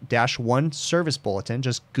 90-30-1 service bulletin.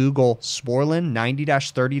 Just Google Sporlan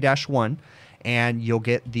 90-30-1. And you'll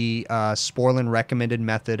get the Sporlan recommended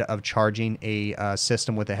method of charging a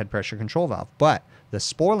system with a head pressure control valve. But the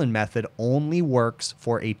Sporlan method only works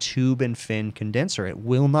for a tube and fin condenser. It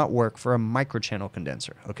will not work for a microchannel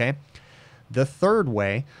condenser, okay? The third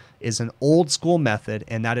way is an old school method,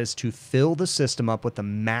 and that is to fill the system up with the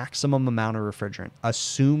maximum amount of refrigerant,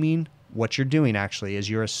 assuming what you're doing actually is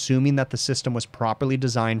you're assuming that the system was properly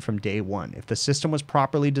designed from day one. If the system was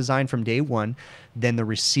properly designed from day one, then the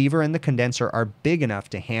receiver and the condenser are big enough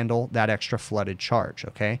to handle that extra flooded charge,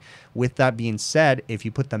 okay? With that being said, if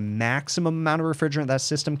you put the maximum amount of refrigerant that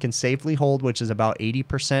system can safely hold, which is about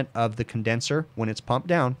 80% of the condenser when it's pumped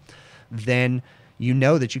down, then you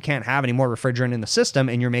know that you can't have any more refrigerant in the system,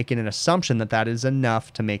 and you're making an assumption that that is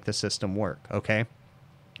enough to make the system work, okay?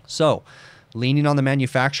 So, leaning on the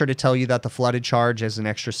manufacturer to tell you that the flooded charge is an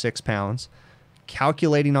extra 6 pounds,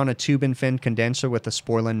 calculating on a tube and fin condenser with the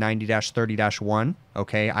Sporlan 90-30-1.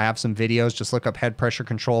 Okay, I have some videos. Just look up head pressure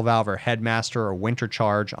control valve or headmaster or winter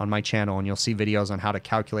charge on my channel, and you'll see videos on how to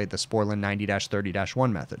calculate the Sporlan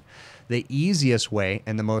 90-30-1 method. The easiest way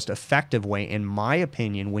and the most effective way, in my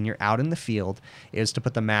opinion, when you're out in the field, is to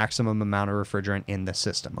put the maximum amount of refrigerant in the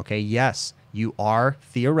system. Okay, yes, you are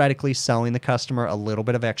theoretically selling the customer a little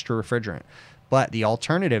bit of extra refrigerant, but the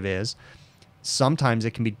alternative is sometimes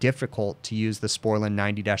it can be difficult to use the Sporlan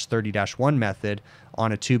 90-30-1 method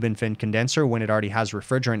on a tube and fin condenser when it already has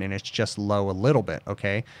refrigerant and it's just low a little bit,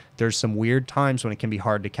 okay? There's some weird times when it can be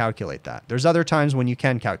hard to calculate that. There's other times when you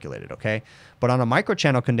can calculate it, okay? But on a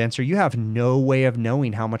microchannel condenser, you have no way of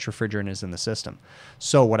knowing how much refrigerant is in the system.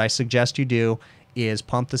 So what I suggest you do is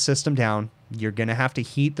pump the system down. You're going to have to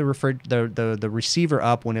heat the receiver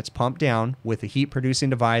up when it's pumped down with a heat-producing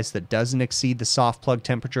device that doesn't exceed the soft plug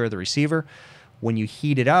temperature of the receiver. When you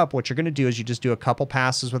heat it up, what you're going to do is you just do a couple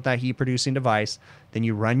passes with that heat-producing device. Then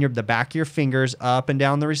you run the back of your fingers up and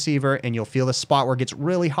down the receiver, and you'll feel the spot where it gets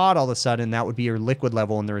really hot all of a sudden. That would be your liquid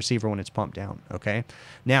level in the receiver when it's pumped down, okay?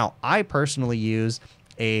 Now, I personally use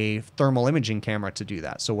a thermal imaging camera to do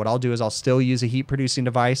that. So what I'll do is I'll still use a heat producing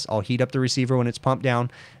device. I'll heat up the receiver when it's pumped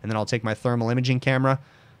down, and then I'll take my thermal imaging camera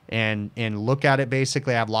and look at it.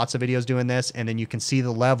 Basically, I have lots of videos doing this, and then you can see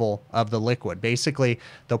the level of the liquid. Basically,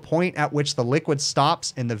 the point at which the liquid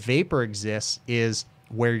stops and the vapor exists is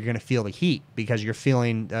where you're going to feel the heat, because you're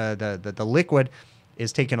feeling the liquid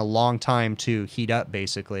is taking a long time to heat up,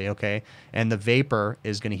 basically, okay? And the vapor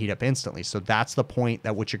is going to heat up instantly. So that's the point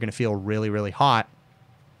at which you're going to feel really, really hot,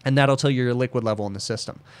 and that'll tell you your liquid level in the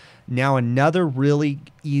system. Now, another really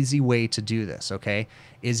easy way to do this, okay,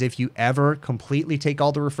 is if you ever completely take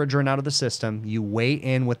all the refrigerant out of the system, you weigh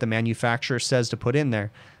in what the manufacturer says to put in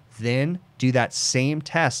there, then do that same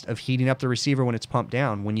test of heating up the receiver when it's pumped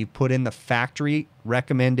down. When you put in the factory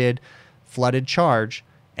recommended flooded charge,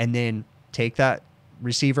 and then take that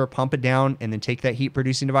receiver, pump it down, and then take that heat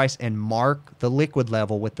producing device and mark the liquid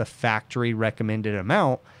level with the factory recommended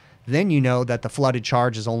amount, then you know that the flooded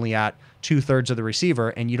charge is only at 2/3 of the receiver,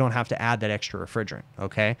 and you don't have to add that extra refrigerant,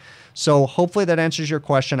 okay? So hopefully that answers your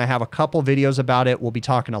question. I have a couple videos about it. We'll be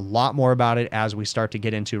talking a lot more about it as we start to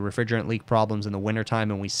get into refrigerant leak problems in the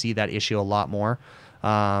wintertime, and we see that issue a lot more.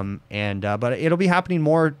 But it'll be happening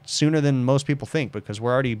more sooner than most people think, because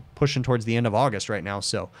we're already pushing towards the end of August right now.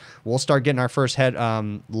 So we'll start getting our first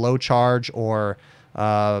low charge or,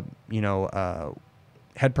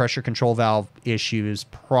 head pressure control valve issues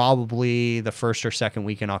probably the first or second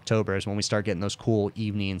week in October is when we start getting those cool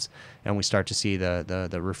evenings and we start to see the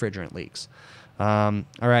refrigerant leaks. All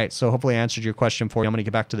right, so hopefully I answered your question for you. I'm going to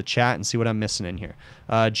get back to the chat and see what I'm missing in here.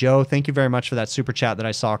 Joe, thank you very much for that super chat that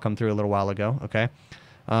I saw come through a little while ago. Okay.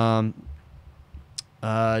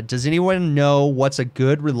 Does anyone know what's a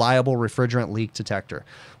good, reliable refrigerant leak detector?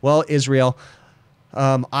 Well, Israel,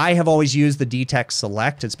 I have always used the DTEC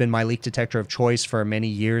Select. It's been my leak detector of choice for many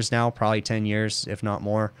years now, probably 10 years, if not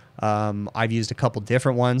more. I've used a couple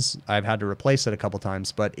different ones. I've had to replace it a couple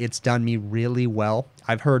times, but it's done me really well.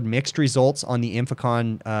 I've heard mixed results on the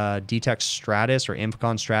Infocon DTEC Stratus or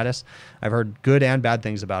Infocon Stratus. I've heard good and bad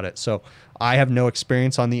things about it. So I have no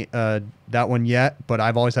experience on the that one yet, but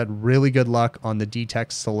I've always had really good luck on the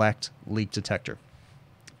DTEC Select leak detector.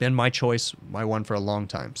 Been my choice, my one for a long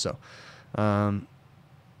time. So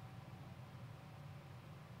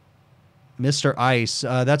Mr. Ice,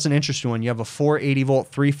 that's an interesting one. You have a 480 volt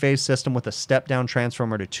three-phase system with a step-down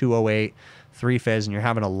transformer to 208 three-phase, and you're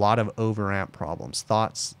having a lot of overamp problems.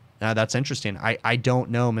 Thoughts? That's interesting. I don't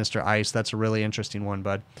know, Mr. Ice. That's a really interesting one,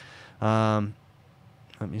 bud.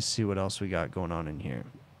 Let me see what else we got going on in here.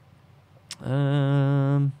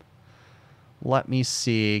 Let me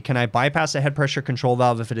see. Can I bypass a head pressure control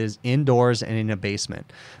valve if it is indoors and in a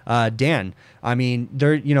basement? Dan, I mean,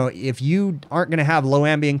 if you aren't going to have low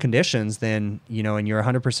ambient conditions, then, and you're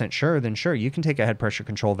 100% sure, then sure, you can take a head pressure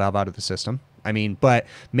control valve out of the system. I mean, but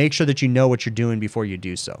make sure that you know what you're doing before you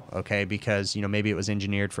do so, okay? Because, maybe it was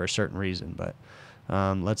engineered for a certain reason, but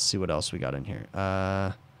let's see what else we got in here.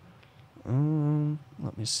 Let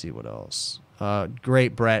me see what else.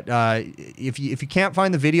 Great, Brett. If you can't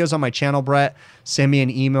find the videos on my channel, Brett, send me an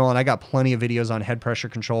email, and I got plenty of videos on head pressure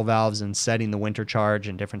control valves and setting the winter charge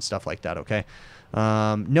and different stuff like that. Okay.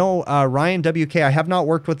 No, Ryan WK, I have not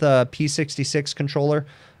worked with a P66 controller.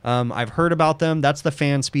 I've heard about them. That's the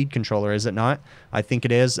fan speed controller, is it not? I think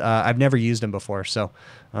it is. I've never used them before. So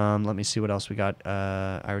let me see what else we got.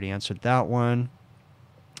 I already answered that one.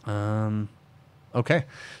 Okay,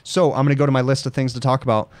 so I'm going to go to my list of things to talk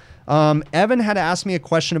about. Evan had asked me a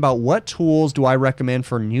question about what tools do I recommend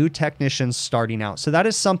for new technicians starting out. So that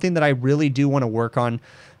is something that I really do want to work on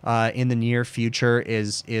in the near future,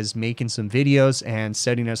 is making some videos and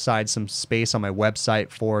setting aside some space on my website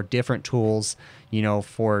for different tools, you know,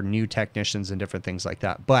 for new technicians and different things like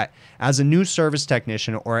that. But as a new service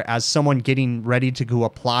technician, or as someone getting ready to go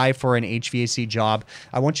apply for an HVAC job,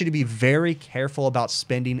 I want you to be very careful about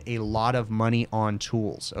spending a lot of money on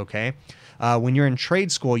tools, okay? When you're in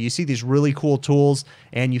trade school, you see these really cool tools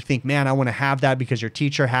and you think, man, I want to have that because your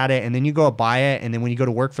teacher had it. And then you go buy it. And then when you go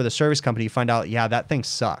to work for the service company, you find out, yeah, that thing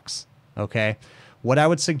sucks. Okay. What I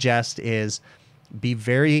would suggest is be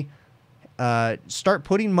very, start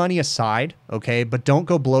putting money aside. Okay. But don't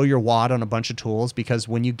go blow your wad on a bunch of tools, because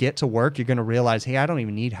when you get to work, you're going to realize, hey, I don't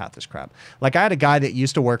even need half this crap. Like, I had a guy that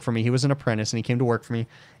used to work for me. He was an apprentice and he came to work for me.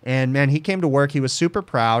 And man, he came to work, he was super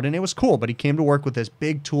proud and it was cool, but he came to work with this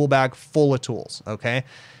big tool bag full of tools. Okay.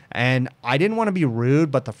 And I didn't want to be rude,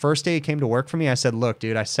 but the first day he came to work for me, I said, look,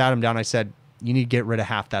 dude, I sat him down. I said, you need to get rid of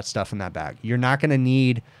half that stuff in that bag. You're not going to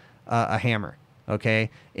need a hammer. Okay.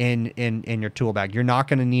 In your tool bag. You're not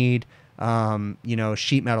going to need, you know,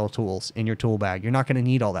 sheet metal tools in your tool bag. You're not going to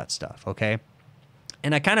need all that stuff. Okay.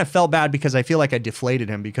 And I kind of felt bad because I feel like I deflated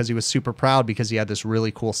him because he was super proud because he had this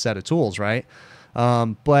really cool set of tools. Right.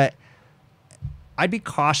 But I'd be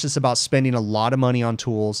cautious about spending a lot of money on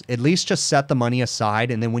tools. At least just set the money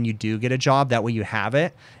aside. And then when you do get a job, that way you have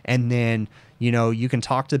it. And then, you know, you can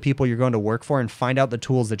talk to the people you're going to work for and find out the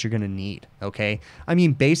tools that you're going to need. Okay. I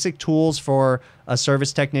mean, basic tools for a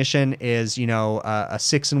service technician is, you know, a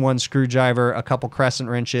 6-in-1 screwdriver, a couple crescent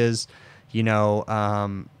wrenches, you know,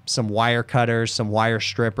 some wire cutters, some wire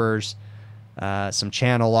strippers, some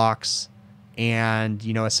channel locks, and,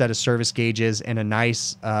 you know, a set of service gauges and a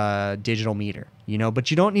nice digital meter, you know.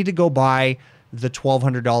 But you don't need to go buy the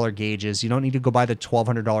 $1,200 gauges. You don't need to go buy the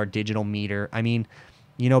 $1,200 digital meter. I mean,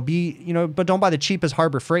 you know, but don't buy the cheapest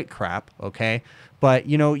Harbor Freight crap, okay? But,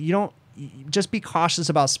 you know, just be cautious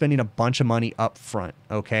about spending a bunch of money up front,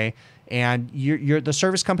 okay? And you're the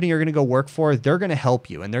service company you're going to go work for, they're going to help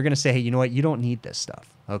you. And they're going to say, hey, you know what? You don't need this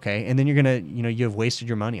stuff. Okay. And then you're going to, you know, you have wasted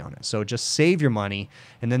your money on it. So just save your money.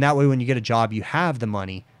 And then that way, when you get a job, you have the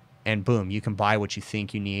money and boom, you can buy what you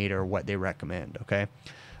think you need or what they recommend. Okay.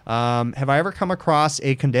 Have I ever come across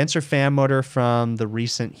a condenser fan motor from the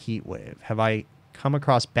recent heat wave? Have I come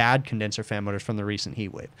across bad condenser fan motors from the recent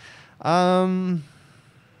heat wave?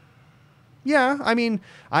 Yeah, I mean,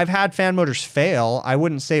 I've had fan motors fail. I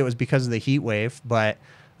wouldn't say it was because of the heat wave, but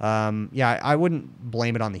yeah, I wouldn't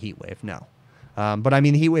blame it on the heat wave, no. But I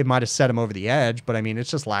mean, the heat wave might have set them over the edge, but I mean, it's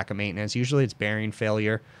just lack of maintenance. Usually it's bearing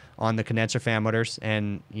failure on the condenser fan motors,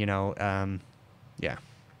 and, you know, yeah.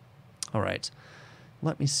 All right.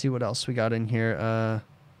 Let me see what else we got in here.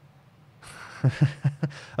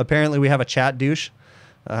 Apparently we have a chat douche.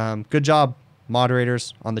 Good job,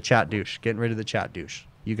 moderators, on the chat douche. Getting rid of the chat douche.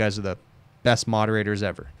 You guys are the best moderators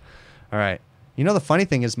ever. All right. You know, the funny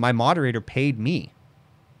thing is my moderator paid me.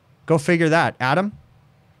 Go figure that. Adam,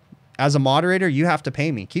 as a moderator, you have to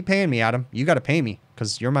pay me. Keep paying me, Adam. You got to pay me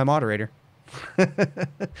because you're my moderator. All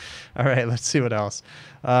right. Let's see what else.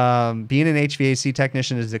 Being an HVAC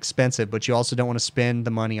technician is expensive, but you also don't want to spend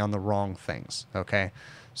the money on the wrong things. Okay.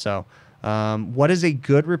 So what is a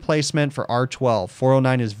good replacement for R12?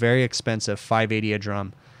 409 is very expensive. 580 a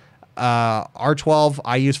drum. R12,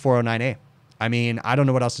 I use 409A. I mean, I don't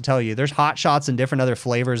know what else to tell you. There's hot shots and different other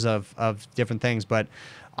flavors of different things, but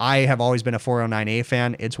I have always been a 409A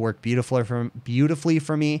fan. It's worked beautifully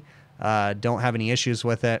for me. Don't have any issues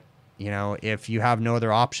with it. You know, if you have no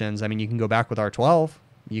other options, I mean, you can go back with R12.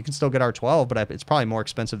 You can still get R12, but it's probably more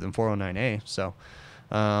expensive than 409A. So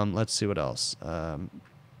let's see what else.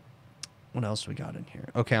 What else we got in here?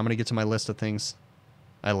 Okay, I'm going to get to my list of things.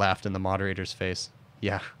 I laughed in the moderator's face.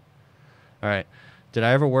 Yeah. All right. Did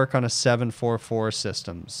I ever work on a 744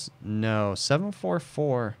 systems? No.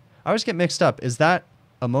 744. I always get mixed up. Is that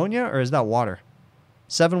ammonia or is that water?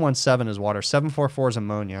 717 is water. 744 is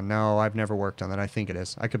ammonia. No, I've never worked on that. I think it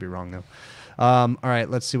is. I could be wrong, though. All right.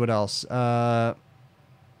 Let's see what else.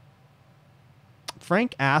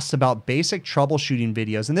 Frank asked about basic troubleshooting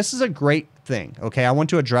videos, and this is a great thing. Okay, I want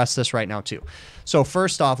to address this right now too. So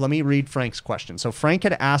first off, let me read Frank's question. So Frank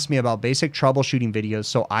had asked me about basic troubleshooting videos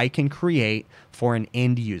so I can create for an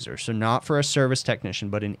end user. So not for a service technician,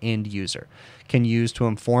 but an end user can use to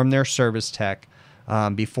inform their service tech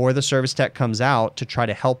before the service tech comes out to try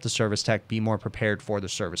to help the service tech be more prepared for the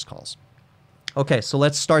service calls. Okay, so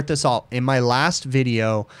let's start this off. In my last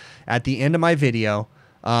video, at the end of my video,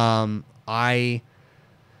 I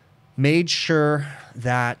made sure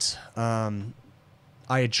that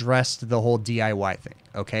I addressed the whole DIY thing,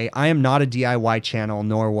 okay? I am not a DIY channel,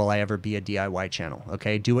 nor will I ever be a DIY channel,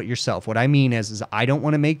 okay? Do it yourself. What I mean is I don't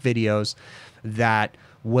want to make videos that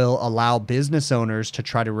will allow business owners to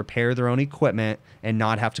try to repair their own equipment and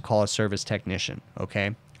not have to call a service technician,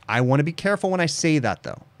 okay? I want to be careful when I say that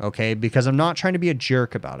though, okay? Because I'm not trying to be a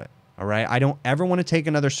jerk about it, all right? I don't ever want to take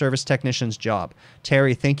another service technician's job.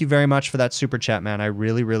 Terry, thank you very much for that super chat, man. I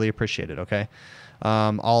really, really appreciate it, okay?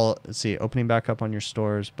 Let's see, opening back up on your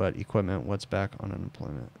stores, but equipment, what's back on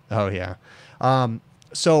unemployment? Oh, yeah.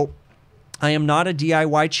 So I am not a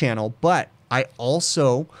DIY channel, but I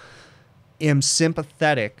also am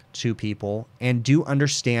sympathetic to people and do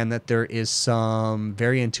understand that there is some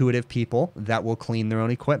very intuitive people that will clean their own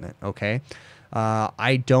equipment, okay?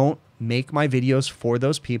 I don't make my videos for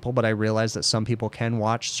those people, but I realize that some people can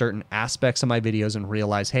watch certain aspects of my videos and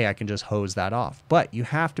realize, hey, I can just hose that off. But you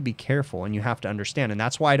have to be careful and you have to understand. And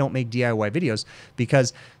that's why I don't make DIY videos,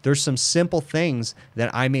 because there's some simple things that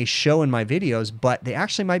I may show in my videos, but they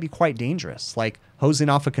actually might be quite dangerous, like hosing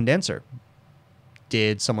off a condenser.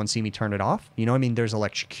 Did someone see me turn it off? You know, I mean, there's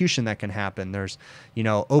electrocution that can happen. There's, you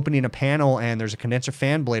know, opening a panel and there's a condenser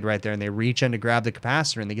fan blade right there and they reach in to grab the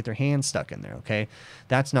capacitor and they get their hand stuck in there, okay?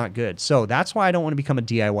 That's not good. So that's why I don't want to become a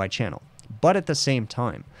DIY channel. But at the same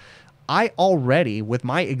time, I already, with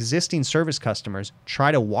my existing service customers,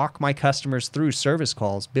 try to walk my customers through service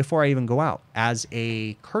calls before I even go out as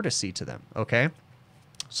a courtesy to them, okay?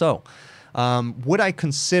 So would I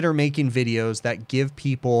consider making videos that give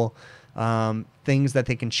people things that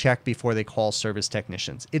they can check before they call service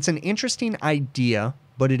technicians? It's an interesting idea,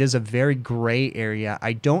 but it is a very gray area.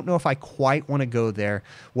 I don't know if I quite want to go there.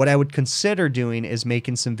 What I would consider doing is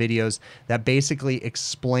making some videos that basically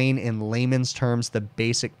explain in layman's terms the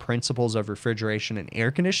basic principles of refrigeration and air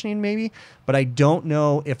conditioning maybe, but I don't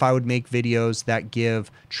know if I would make videos that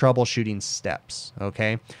give troubleshooting steps,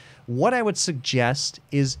 okay? What I would suggest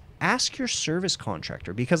is ask your service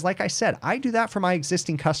contractor, because like I said, I do that for my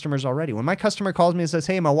existing customers already. When my customer calls me and says,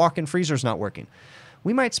 hey, my walk-in freezer's not working,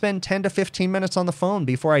 we might spend 10 to 15 minutes on the phone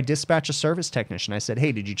before I dispatch a service technician. I said,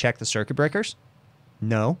 hey, did you check the circuit breakers?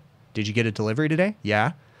 No. Did you get a delivery today?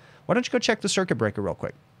 Yeah. Why don't you go check the circuit breaker real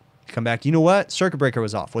quick? Come back, you know what? Circuit breaker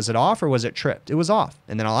was off. Was it off or was it tripped? It was off.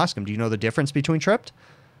 And then I'll ask him, do you know the difference between tripped?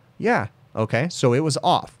 Yeah. Okay, so it was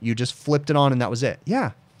off. You just flipped it on and that was it.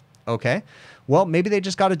 Yeah. Okay. Well, maybe they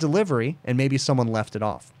just got a delivery and maybe someone left it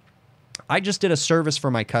off. I just did a service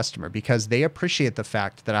for my customer because they appreciate the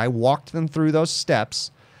fact that I walked them through those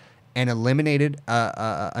steps and eliminated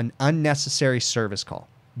an unnecessary service call.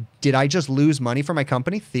 Did I just lose money for my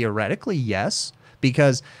company? Theoretically, yes.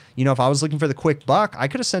 Because, you know, if I was looking for the quick buck, I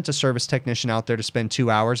could have sent a service technician out there to spend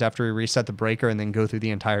 2 hours after we reset the breaker and then go through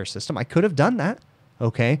the entire system. I could have done that,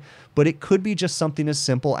 okay? But it could be just something as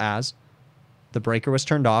simple as the breaker was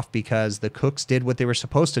turned off because the cooks did what they were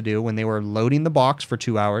supposed to do when they were loading the box for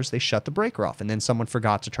 2 hours. They shut the breaker off and then someone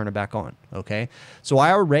forgot to turn it back on. Okay. So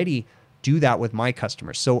I already do that with my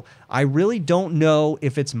customers. So I really don't know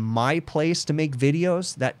if it's my place to make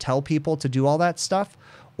videos that tell people to do all that stuff,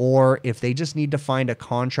 or if they just need to find a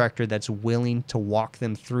contractor that's willing to walk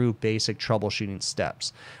them through basic troubleshooting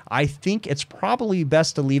steps. I think it's probably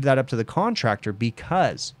best to leave that up to the contractor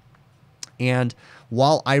because, and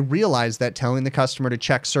while I realize that telling the customer to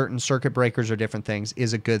check certain circuit breakers or different things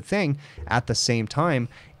is a good thing, at the same time,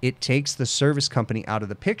 it takes the service company out of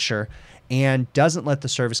the picture and doesn't let the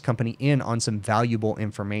service company in on some valuable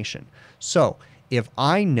information. So if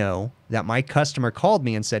I know that my customer called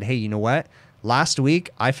me and said, hey, you know what? Last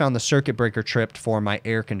week, I found the circuit breaker tripped for my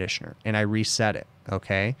air conditioner and I reset it,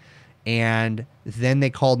 okay? And then they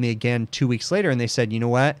called me again 2 weeks later and they said, you know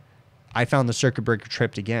what? I found the circuit breaker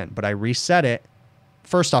tripped again, but I reset it.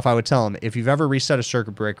 First off, I would tell them, if you've ever reset a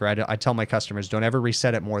circuit breaker, I tell my customers, don't ever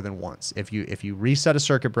reset it more than once. If you reset a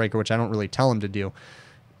circuit breaker, which I don't really tell them to do,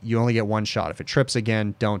 you only get one shot. If it trips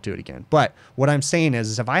again, don't do it again. But what I'm saying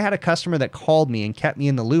is if I had a customer that called me and kept me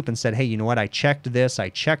in the loop and said, hey, you know what? I checked this, I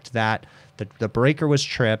checked that, the breaker was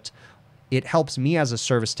tripped, it helps me as a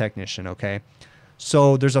service technician, okay?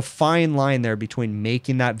 So there's a fine line there between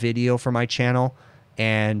making that video for my channel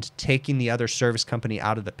and taking the other service company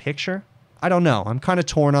out of the picture. I don't know. I'm kind of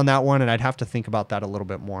torn on that one, and I'd have to think about that a little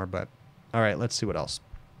bit more. But all right, let's see what else.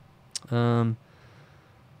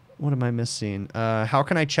 What am I missing? How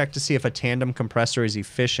can I check to see if a tandem compressor is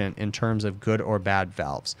efficient in terms of good or bad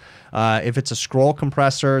valves? If it's a scroll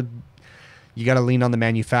compressor, you got to lean on the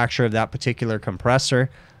manufacturer of that particular compressor.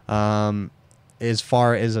 As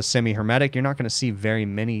far as a semi-hermetic, you're not going to see very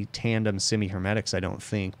many tandem semi-hermetics, I don't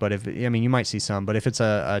think. But if, I mean, you might see some, but if it's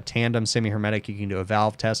a tandem semi-hermetic, you can do a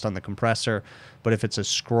valve test on the compressor. But if it's a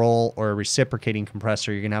scroll or a reciprocating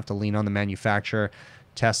compressor, you're going to have to lean on the manufacturer,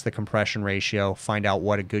 test the compression ratio, find out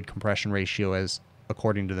what a good compression ratio is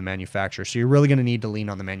according to the manufacturer. So you're really going to need to lean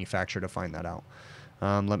on the manufacturer to find that out.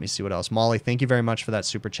 Let me see what else. Molly, thank you very much for that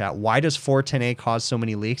super chat. Why does 410A cause so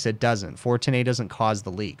many leaks? It doesn't. 410A doesn't cause the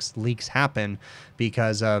leaks. Leaks happen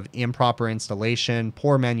because of improper installation,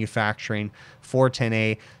 poor manufacturing.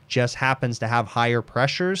 410A just happens to have higher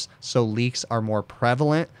pressures, so leaks are more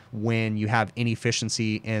prevalent when you have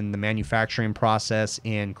inefficiency in the manufacturing process,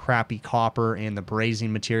 in crappy copper, in the brazing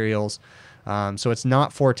materials. So it's not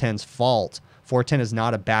 410's fault. 410 is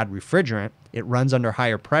not a bad refrigerant. It runs under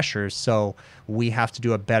higher pressures, so we have to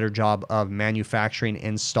do a better job of manufacturing,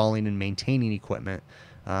 installing, and maintaining equipment.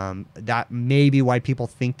 That may be why people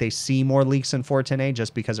think they see more leaks in 410A,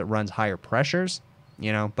 just because it runs higher pressures,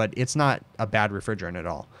 you know, but it's not a bad refrigerant at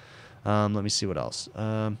all. Let me see what else.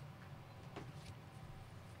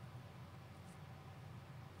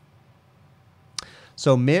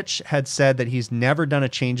 So Mitch had said that he's never done a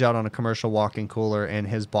change out on a commercial walk-in cooler, and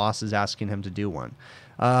his boss is asking him to do one.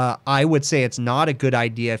 I would say it's not a good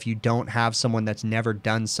idea if you don't have someone that's never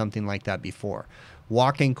done something like that before.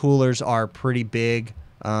 Walk-in coolers are pretty big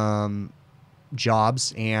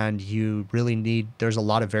jobs, and you really need, there's a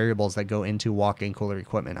lot of variables that go into walk-in cooler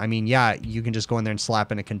equipment. I mean, yeah, you can just go in there and slap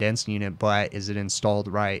in a condensing unit, but is it installed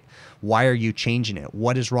right? Why are you changing it?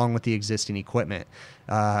 What is wrong with the existing equipment?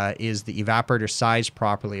 Is the evaporator sized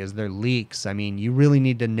properly? Is there leaks? I mean, you really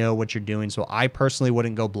need to know what you're doing. So I personally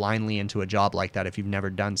wouldn't go blindly into a job like that if you've never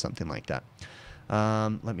done something like that.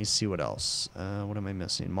 Let me see what else. What am I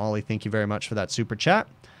missing? Molly, thank you very much for that super chat.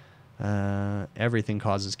 Everything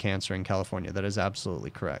causes cancer in California. That is absolutely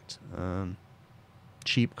correct.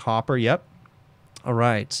 Cheap copper. Yep. All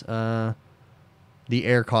right. The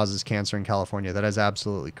air causes cancer in California. That is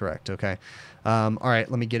absolutely correct. Okay. All right.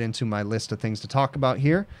 Let me get into my list of things to talk about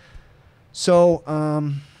here. So,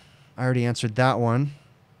 I already answered that one.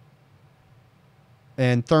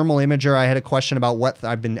 And thermal imager, I had a question about what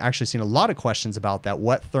I've been actually seeing a lot of questions about that.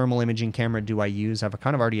 What thermal imaging camera do I use? I've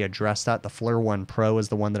kind of already addressed that. The FLIR 1 Pro is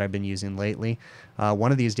the one that I've been using lately.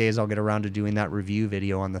 One of these days, I'll get around to doing that review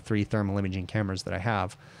video on the 3 thermal imaging cameras that I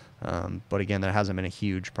have. But again, that hasn't been a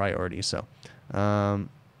huge priority. So,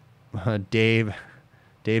 Dave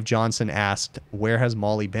Johnson asked, where has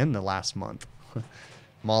Molly been the last month?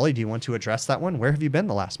 Molly, do you want to address that one? Where have you been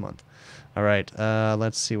the last month? All right,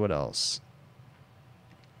 let's see what else.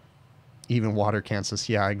 Even water cancels.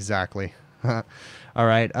 Yeah, exactly. All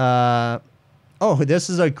right. Oh, this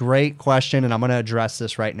is a great question, and I'm going to address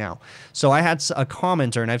this right now. So I had a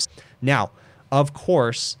commenter, and now, of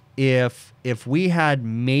course, if we had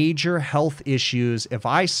major health issues, if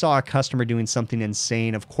I saw a customer doing something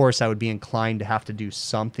insane, of course I would be inclined to have to do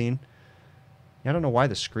something. I don't know why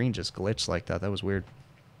the screen just glitched like that. That was weird.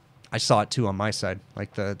 I saw it too on my side.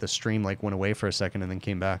 Like the stream like went away for a second and then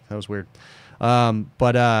came back. That was weird.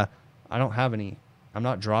 I don't have any, I'm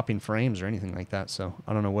not dropping frames or anything like that, so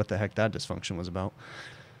I don't know what the heck that dysfunction was about.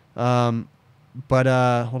 Hold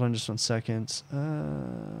on just one second.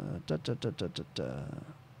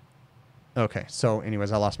 Okay, so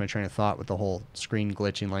anyways, I lost my train of thought with the whole screen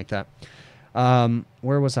glitching like that.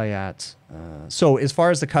 Where was I at? So as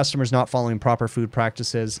far as the customers not following proper food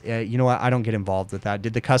practices, you know what? I don't get involved with that.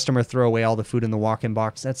 Did the customer throw away all the food in the walk-in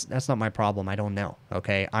box? That's not my problem. I don't know.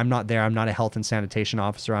 Okay. I'm not there. I'm not a health and sanitation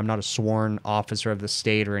officer. I'm not a sworn officer of the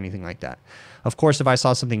state or anything like that. Of course, if I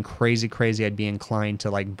saw something crazy, I'd be inclined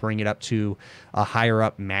to like bring it up to a higher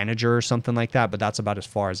up manager or something like that. But that's about as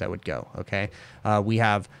far as I would go. Okay. We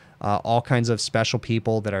have all kinds of special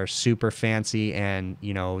people that are super fancy, and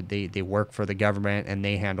you know they work for the government and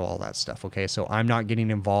they handle all that stuff. Okay, so I'm not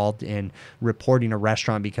getting involved in reporting a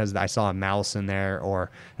restaurant because I saw a mouse in there,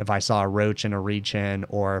 or if I saw a roach in a reach-in,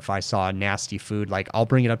 or if I saw nasty food. Like, I'll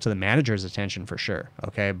bring it up to the manager's attention for sure.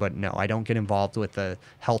 Okay, but no, I don't get involved with the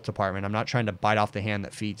health department. I'm not trying to bite off the hand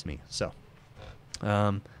that feeds me. So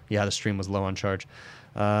yeah, the stream was low on charge.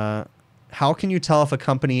 How can you tell if a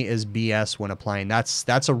company is BS when applying?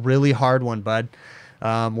 That's a really hard one, bud.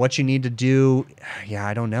 What you need to do, yeah,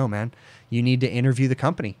 I don't know, man. you need to interview the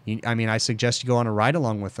company. I mean, I suggest you go on a ride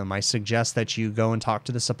along with them. I suggest that you go and talk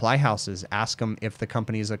to the supply houses, ask them if the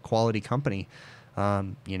company is a quality company.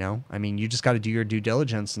 You know, I mean, you just got to do your due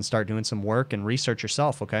diligence and start doing some work and research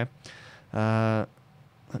yourself. Okay. Let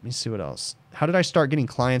me see what else. How did I start getting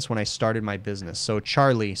clients when I started my business? So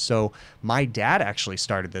Charlie, so my dad actually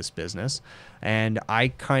started this business, and I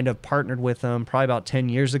kind of partnered with him probably about 10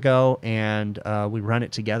 years ago, and we run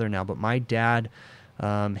it together now. But my dad,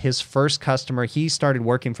 his first customer, he started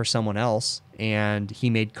working for someone else, and he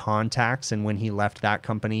made contacts. And when he left that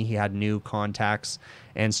company, he had new contacts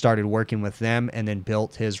and started working with them, and then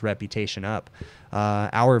built his reputation up.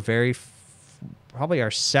 Probably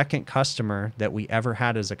our second customer that we ever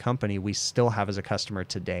had as a company, we still have as a customer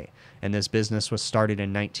today. And this business was started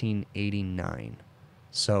in 1989.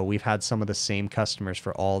 So we've had some of the same customers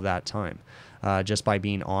for all that time, just by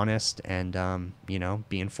being honest and, you know,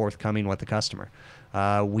 being forthcoming with the customer.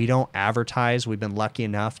 We don't advertise. We've been lucky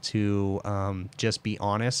enough to just be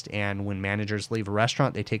honest. And when managers leave a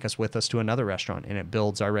restaurant, they take us with us to another restaurant, and it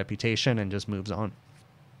builds our reputation and just moves on.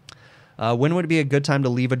 When would it be a good time to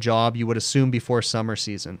leave a job? You would assume before summer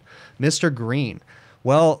season. Mr. Green.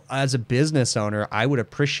 Well, as a business owner, I would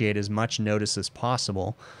appreciate as much notice as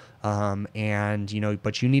possible. And, you know,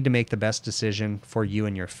 but you need to make the best decision for you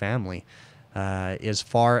and your family. As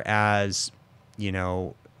far as, you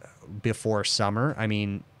know, before summer, I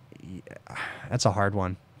mean, that's a hard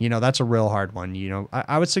one. You know, that's a real hard one. You know,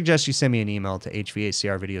 I would suggest you send me an email to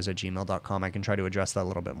hvacrvideos@gmail.com. I can try to address that a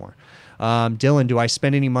little bit more. Dylan, do I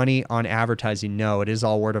spend any money on advertising? No, it is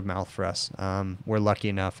all word of mouth for us. We're lucky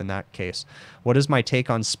enough in that case. What is my take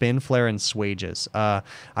on spin flare and swages?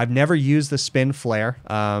 I've never used the spin flare.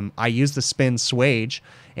 I use the spin swage,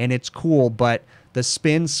 and it's cool, but the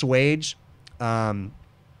spin swage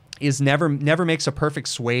is never makes a perfect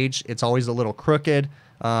swage. It's always a little crooked.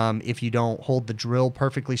 If you don't hold the drill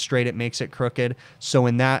perfectly straight, it makes it crooked. So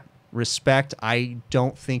in that respect, I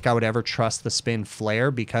don't think I would ever trust the spin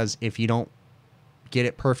flare, because if you don't get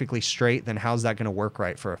it perfectly straight, then how's that going to work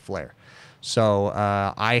right for a flare? So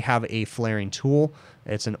I have a flaring tool.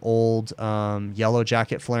 It's an old Yellow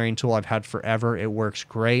Jacket flaring tool I've had forever. It works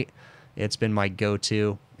great. It's been my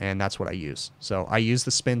go-to, and that's what I use. So I use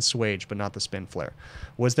the spin swage, but not the spin flare.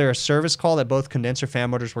 Was there a service call that both condenser fan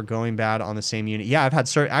motors were going bad on the same unit? Yeah, I've had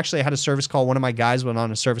actually I had a service call. One of my guys went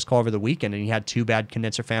on a service call over the weekend, and he had 2 bad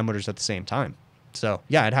condenser fan motors at the same time. So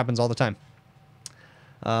yeah, it happens all the time.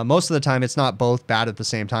 Most of the time, it's not both bad at the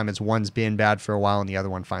same time. It's one's been bad for a while, and the other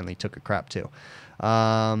one finally took a crap too.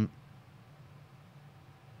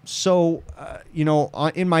 So, you know,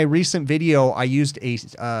 in my recent video, I used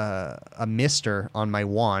a mister on my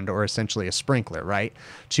wand, or essentially a sprinkler, right,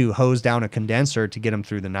 to hose down a condenser to get them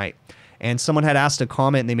through the night. And someone had asked a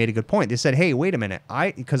comment, and they made a good point. They said, hey, wait a minute.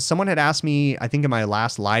 Because someone had asked me, I think in my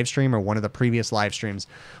last live stream or one of the previous live streams,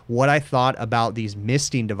 what I thought about these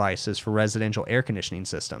misting devices for residential air conditioning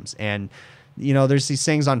systems. And you know, there's these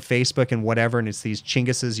things on Facebook and whatever, and it's these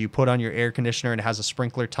chinguses you put on your air conditioner, and it has a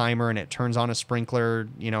sprinkler timer, and it turns on a sprinkler,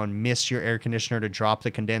 you know, and mists your air conditioner to drop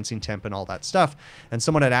the condensing temp and all that stuff. And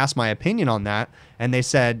someone had asked my opinion on that, and they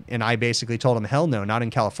said, and I basically told them, hell no, not in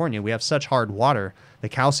California. We have such hard water, the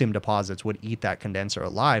calcium deposits would eat that condenser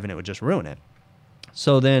alive, and it would just ruin it.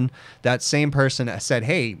 So then that same person said,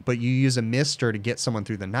 hey, but you use a mister to get someone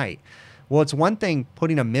through the night. Well, it's one thing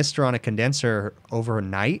putting a mister on a condenser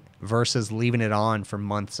overnight versus leaving it on for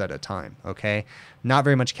months at a time, okay? Not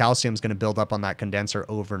very much calcium is going to build up on that condenser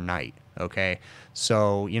overnight, okay?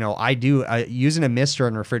 So, you know, I do using a mister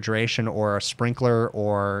in refrigeration, or a sprinkler,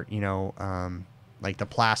 or, you know, like the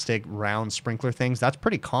plastic round sprinkler things, that's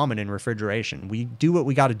pretty common in refrigeration. We do what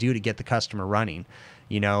we got to do to get the customer running,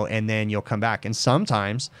 you know, and then you'll come back. And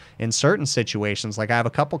sometimes in certain situations, like I have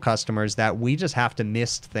a couple customers that we just have to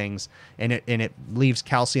mist things, and it leaves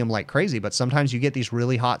calcium like crazy. But sometimes you get these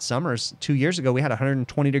really hot summers. 2 years ago, we had a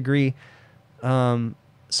 120-degree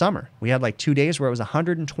summer. We had like 2 days where it was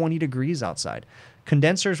 120 degrees outside.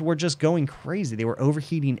 Condensers were just going crazy. They were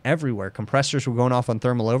overheating everywhere. Compressors were going off on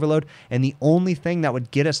thermal overload. And the only thing that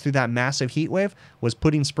would get us through that massive heat wave was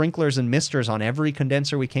putting sprinklers and misters on every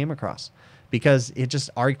condenser we came across, because it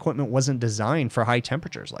just, our equipment wasn't designed for high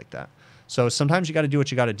temperatures like that. So sometimes you got to do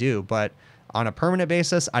what you got to do, but on a permanent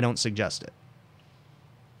basis, I don't suggest it.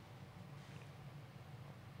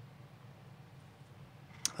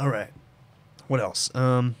 All right. What else?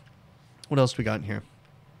 What else we got in here?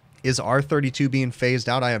 Is R32 being phased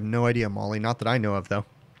out? I have no idea, Molly. Not that I know of, though.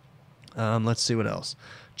 Let's see what else.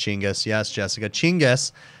 Chingus. Yes, Jessica.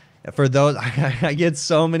 Chingus. For those, I get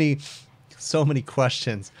so many So many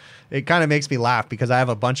questions. It kind of makes me laugh because I have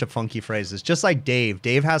a bunch of funky phrases. Just like Dave.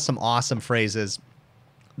 Dave has some awesome phrases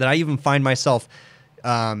that I even find myself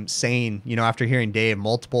saying, you know, after hearing Dave,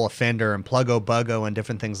 multiple offender and pluggo buggo and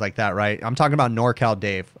different things like that, right? I'm talking about NorCal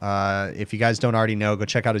Dave. If you guys don't already know, go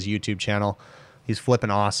check out his YouTube channel. He's flipping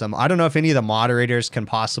awesome. I don't know if any of the moderators can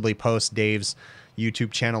possibly post Dave's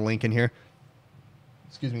YouTube channel link in here.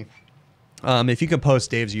 Excuse me. If you could post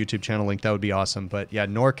Dave's YouTube channel link, that would be awesome. But yeah,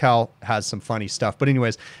 NorCal has some funny stuff. But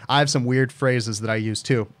anyways, I have some weird phrases that I use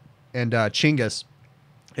too. And Chingus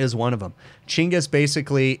is one of them. Chingus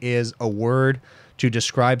basically is a word to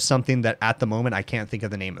describe something that at the moment I can't think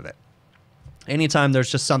of the name of it. Anytime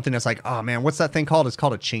there's just something that's like, oh man, what's that thing called? It's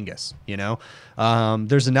called a Chingus, you know?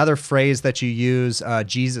 There's another phrase that you use,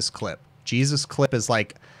 Jesus clip. Jesus clip is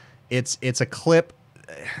like, it's a clip.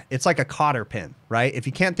 It's like a cotter pin, right? If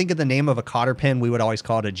you can't think of the name of a cotter pin, we would always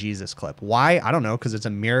call it a Jesus clip. Why? I don't know, because it's a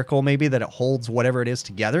miracle maybe that it holds whatever it is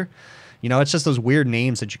together. You know, it's just those weird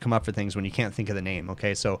names that you come up for things when you can't think of the name,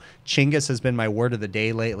 okay? So Chingus has been my word of the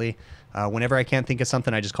day lately. Whenever I can't think of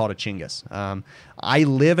something, I just call it a Chingus. I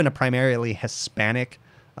live in a primarily Hispanic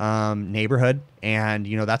neighborhood, and,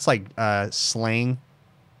 you know, that's like slang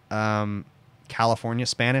California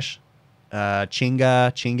Spanish.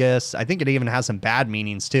 Chinga, Chingus. I think it even has some bad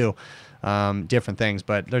meanings too. Different things,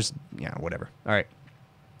 but there's, yeah, whatever. All right.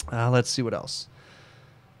 Let's see what else.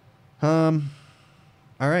 All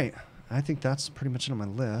right. I think that's pretty much it on my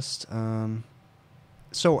list.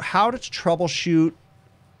 So how to troubleshoot.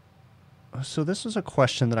 So this was a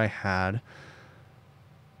question that I had,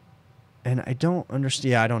 and I don't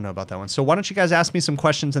understand. Yeah, I don't know about that one. So why don't you guys ask me some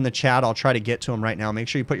questions in the chat? I'll try to get to them right now. Make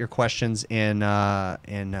sure you put your questions in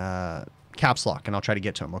caps lock, and I'll try to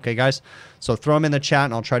get to them. Okay, guys? So throw them in the chat,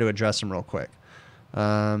 and I'll try to address them real quick.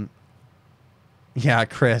 Yeah,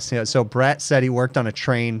 Chris. Yeah, so Brett said he worked on a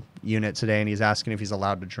train unit today, and he's asking if he's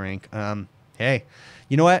allowed to drink. Hey,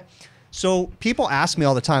 you know what? So people ask me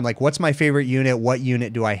all the time, like, what's my favorite unit? What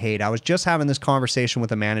unit do I hate? I was just having this conversation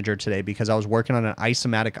with a manager today because I was working on an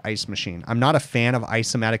isomatic ice machine. I'm not a fan of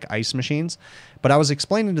isomatic ice machines, but I was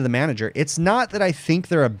explaining to the manager, it's not that I think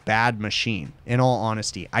they're a bad machine, in all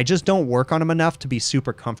honesty. I just don't work on them enough to be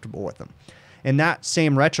super comfortable with them. In that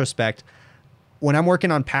same retrospect, when I'm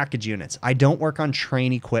working on package units, I don't work on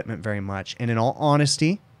train equipment very much. And in all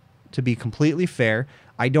honesty, to be completely fair,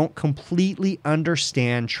 I don't completely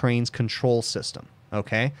understand train's control system,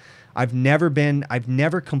 okay? I've never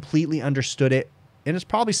completely understood it, and it's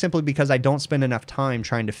probably simply because I don't spend enough time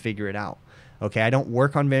trying to figure it out, okay? I don't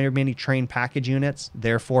work on very many train package units,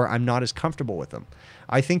 therefore I'm not as comfortable with them.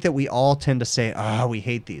 I think that we all tend to say, oh, we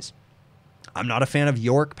hate these. I'm not a fan of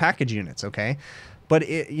York package units, okay? But,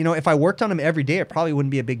 you know, if I worked on them every day, it probably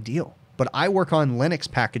wouldn't be a big deal. But I work on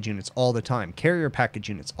Linux package units all the time, Carrier package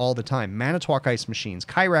units all the time, Manitowoc ice machines,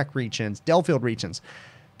 Chirac reach-ins, Delfield reach-ins.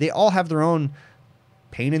 They all have their own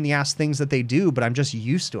pain in the ass things that they do, but I'm just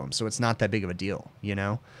used to them, so it's not that big of a deal, you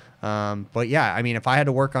know? But yeah, I mean, if I had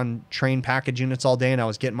to work on train package units all day and I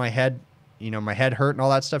was getting my head, you know, my head hurt and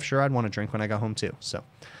all that stuff, sure, I'd want to drink when I got home too. So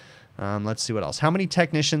let's see what else. How many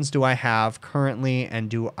technicians do I have currently,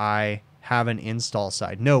 and do I have an install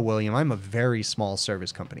side? No, William, I'm a very small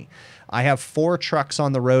service company. I have 4 trucks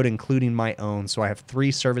on the road, including my own. So I have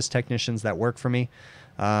 3 service technicians that work for me.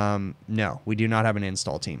 No, we do not have an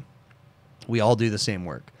install team. We all do the same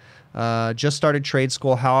work. Just started trade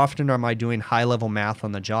school. How often am I doing high-level math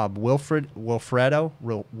on the job? Wilfredo.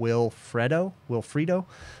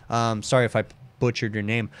 Sorry if I butchered your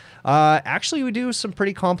name. Actually, we do some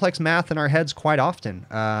pretty complex math in our heads quite often.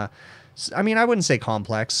 I mean, I wouldn't say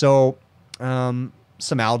complex. So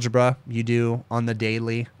some algebra you do on the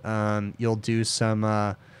daily. You'll do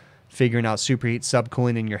some figuring out superheat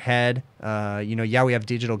subcooling in your head. You know, yeah, we have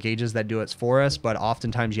digital gauges that do it for us, but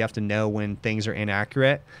oftentimes you have to know when things are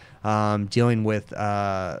inaccurate. Dealing with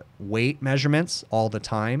weight measurements all the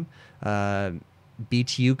time.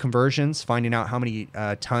 BTU conversions, finding out how many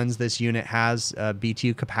tons this unit has,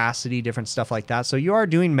 BTU capacity, different stuff like that. So you are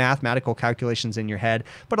doing mathematical calculations in your head,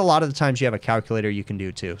 but a lot of the times you have a calculator you can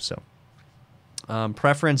do too. So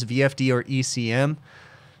preference VFD or ECM,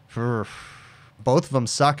 both of them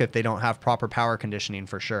suck if they don't have proper power conditioning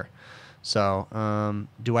for sure. So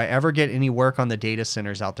do I ever get any work on the data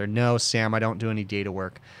centers out there? No, Sam, I don't do any data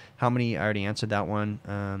work. How many? I already answered that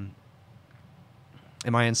one.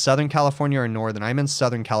 Am I in Southern California or Northern? I'm in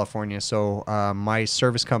Southern California, so my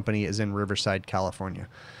service company is in Riverside, California.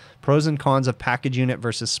 Pros and cons of package unit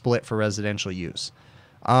versus split for residential use.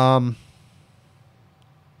 I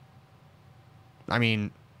mean,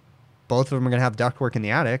 both of them are going to have ductwork in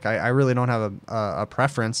the attic. I really don't have a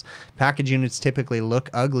preference. Package units typically look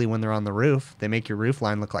ugly when they're on the roof. They make your roof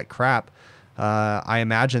line look like crap. I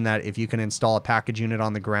imagine that if you can install a package unit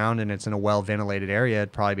on the ground and it's in a well-ventilated area,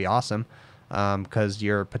 it'd probably be awesome, because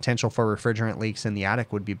your potential for refrigerant leaks in the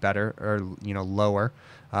attic would be better, or, you know, lower,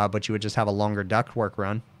 but you would just have a longer ductwork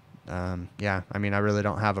run. Yeah, I mean, I really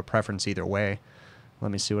don't have a preference either way.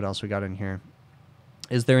 Let me see what else we got in here.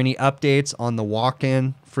 Is there any updates on the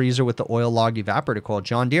walk-in freezer with the oil-logged evaporator coil?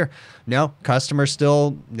 John Deere. No, customers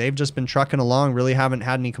still, they've just been trucking along, really haven't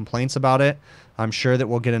had any complaints about it. I'm sure that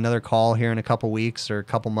we'll get another call here in a couple weeks or a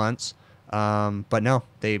couple months. But no,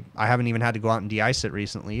 I haven't even had to go out and de-ice it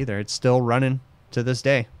recently either. It's still running to this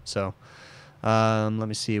day. So let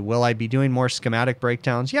me see. Will I be doing more schematic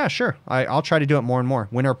breakdowns? Yeah, sure. I'll try to do it more and more.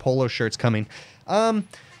 Winter polo shirts coming.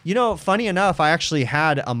 You know, funny enough, I actually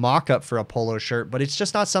had a mock-up for a polo shirt, but it's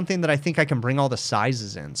just not something that I think I can bring all the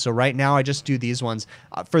sizes in. So right now, I just do these ones.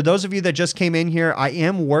 For those of you that just came in here, I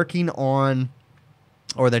am working on,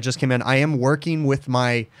 or that just came in, I am working with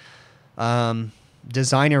my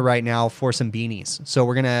designer right now for some beanies. So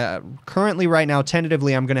we're going to, currently right now,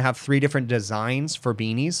 tentatively, I'm going to have 3 different designs for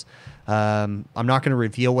beanies. I'm not going to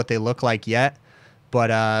reveal what they look like yet, but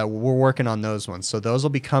we're working on those ones. So those will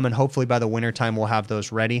be coming. Hopefully by the winter time, we'll have those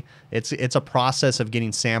ready. It's a process of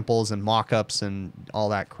getting samples and mock-ups and all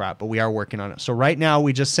that crap, but we are working on it. So right now,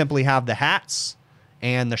 we just simply have the hats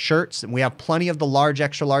and the shirts, and we have plenty of the large,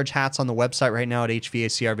 extra large hats on the website right now at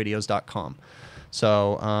hvacrvideos.com.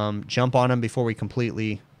 So jump on them before we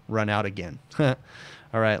completely run out again.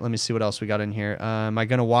 All right, let me see what else we got in here. Am I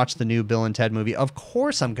going to watch the new Bill and Ted movie? Of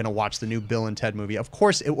course I'm going to watch the new Bill and Ted movie. Of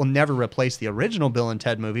course it will never replace the original Bill and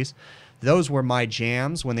Ted movies. Those were my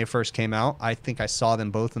jams when they first came out. I think I saw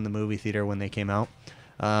them both in the movie theater when they came out.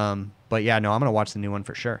 But yeah, no, I'm going to watch the new one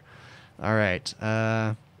for sure. All right.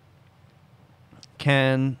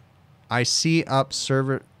 Can I see up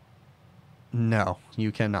server? No,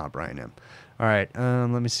 you cannot, Brian M. All right,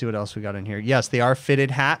 let me see what else we got in here. Yes, they are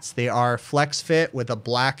fitted hats. They are flex fit with a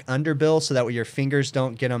black underbill so that way your fingers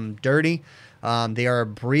don't get them dirty. They are a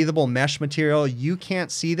breathable mesh material. You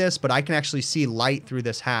can't see this, but I can actually see light through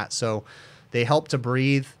this hat. So they help to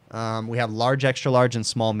breathe. We have large, extra large, and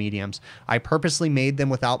small mediums. I purposely made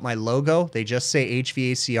them without my logo. They just say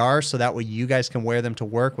HVACR, so that way you guys can wear them to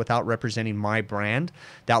work without representing my brand.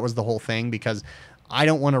 That was the whole thing, because I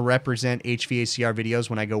don't want to represent HVACR videos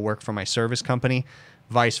when I go work for my service company.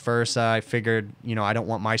 Vice versa, I figured, you know, I don't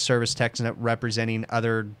want my service techs representing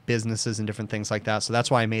other businesses and different things like that. So that's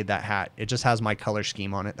why I made that hat. It just has my color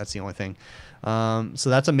scheme on it. That's the only thing. So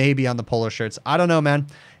that's a maybe on the polo shirts. I don't know, man.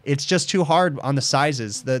 It's just too hard on the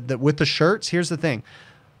sizes. With the shirts, here's the thing.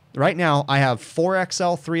 Right now, I have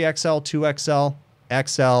 4XL, 3XL, 2XL,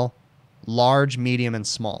 XL, large, medium, and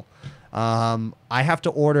small. I have to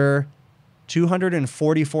order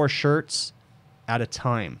 244 shirts at a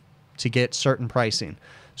time to get certain pricing.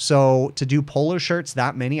 So to do polo shirts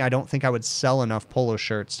that many, I don't think I would sell enough polo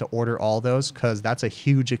shirts to order all those, because that's a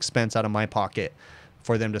huge expense out of my pocket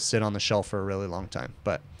for them to sit on the shelf for a really long time.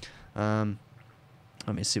 But let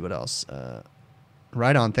me see what else.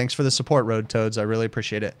 Right on. Thanks for the support, Road Toads. I really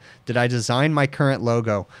appreciate it. Did I design my current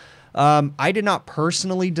logo? I did not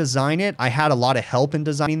personally design it. I had a lot of help in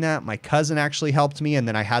designing that. My cousin actually helped me, and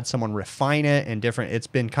then I had someone refine it and different. It's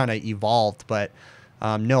been kind of evolved, but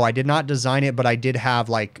no, I did not design it, but I did have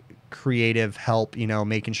like creative help, you know,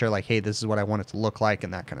 making sure like, hey, this is what I want it to look like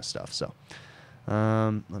and that kind of stuff. So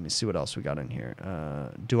let me see what else we got in here.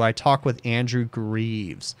 Do I talk with Andrew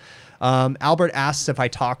Greaves? Albert asks if I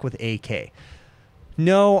talk with AK.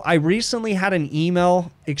 No, I recently had an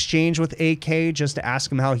email exchange with AK just to ask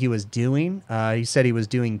him how he was doing. He said he was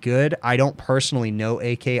doing good. I don't personally know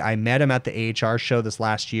AK. I met him at the AHR show this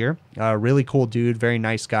last year. Really cool dude, very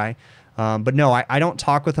nice guy. But no, I don't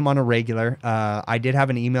talk with him on a regular. I did have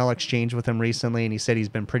an email exchange with him recently, and he said he's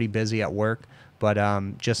been pretty busy at work, but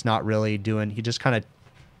just not really doing, he just kind of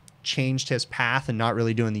changed his path and not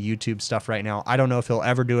really doing the YouTube stuff right now. I don't know if he'll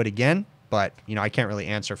ever do it again, but you know, I can't really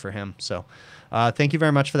answer for him. So thank you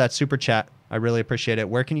very much for that super chat. I really appreciate it.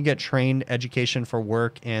 Where can you get trained education for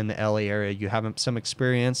work in the LA area? You have some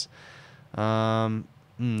experience?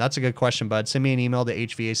 That's a good question, bud. Send me an email to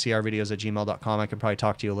hvacrvideos@gmail.com. I can probably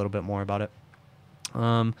talk to you a little bit more about it.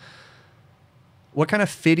 What kind of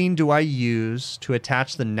fitting do I use to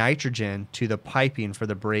attach the nitrogen to the piping for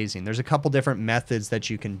the brazing? There's a couple different methods that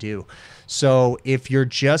you can do. So if you're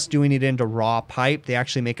just doing it into raw pipe, they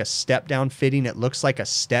actually make a step down fitting. It looks like a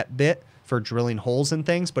step bit for drilling holes and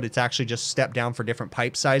things, but it's actually just step down for different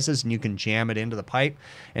pipe sizes, and you can jam it into the pipe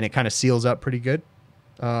and it kind of seals up pretty good.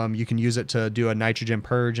 You can use it to do a nitrogen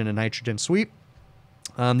purge and a nitrogen sweep.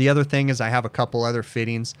 The other thing is I have a couple other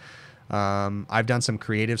fittings. I've done some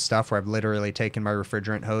creative stuff where I've literally taken my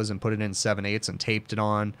refrigerant hose and put it in 7/8 and taped it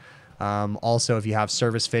on. Also, if you have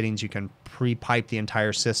service fittings, you can pre-pipe the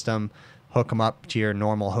entire system, hook them up to your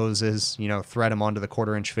normal hoses, you know, thread them onto the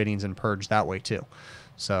 1/4-inch fittings and purge that way too.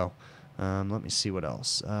 So let me see what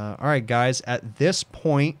else. All right, guys, at this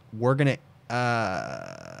point, we're going to,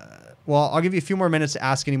 well, I'll give you a few more minutes to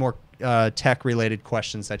ask any more tech-related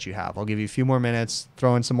questions that you have. I'll give you a few more minutes,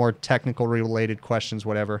 throw in some more technical-related questions,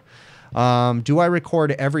 whatever. Do I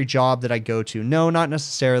record every job that I go to? No, not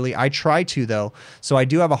necessarily. I try to, though. So I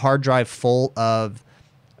do have a hard drive full of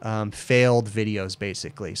failed videos,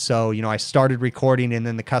 basically. So, you know, I started recording and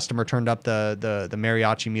then the customer turned up the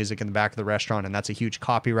mariachi music in the back of the restaurant, and that's a huge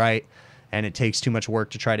copyright, and it takes too much work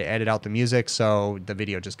to try to edit out the music, so the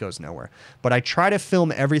video just goes nowhere. But I try to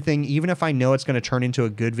film everything, even if I know it's going to turn into a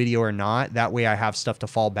good video or not. That way I have stuff to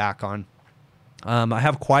fall back on. I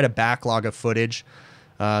have quite a backlog of footage.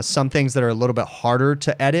 Some things that are a little bit harder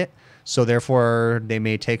to edit, so therefore they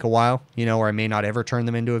may take a while, you know, or I may not ever turn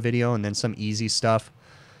them into a video, and then some easy stuff.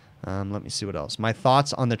 Let me see what else. My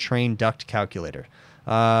thoughts on the train duct calculator.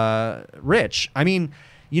 Rich, I mean,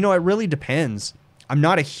 you know, it really depends. I'm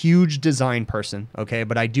not a huge design person, okay,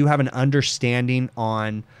 but I do have an understanding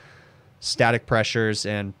on static pressures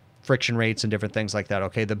and friction rates and different things like that,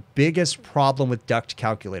 okay? The biggest problem with duct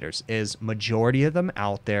calculators is majority of them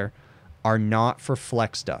out there are not for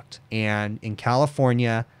flex duct. And in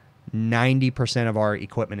California, 90% of our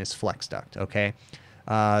equipment is flex duct, okay?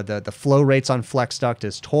 The flow rates on flex duct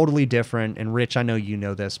is totally different. And Rich, I know you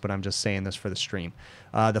know this, but I'm just saying this for the stream.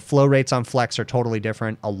 The flow rates on flex are totally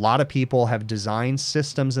different. A lot of people have designed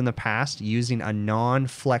systems in the past using a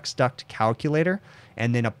non-flex duct calculator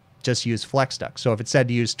and then just use flex duct. So if it said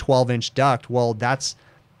to use 12-inch duct, well, that's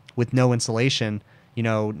with no insulation, you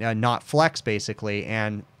know, not flex basically,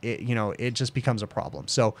 and it, you know, it just becomes a problem.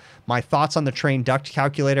 So my thoughts on the train duct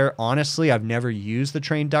calculator, honestly, I've never used the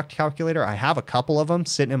train duct calculator. I have a couple of them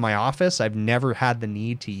sitting in my office. I've never had the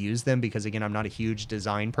need to use them because, again, I'm not a huge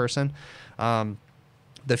design person.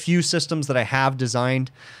 The few systems that I have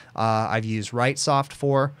designed, I've used RightSoft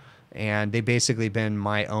for, and they've basically been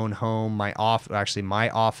my own home, my office,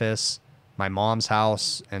 my mom's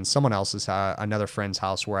house, and someone else's, another friend's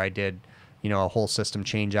house where I did, you know, a whole system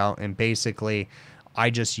change out. And basically I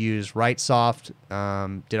just used RightSoft,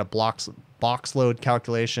 did a box load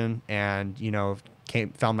calculation, and, you know,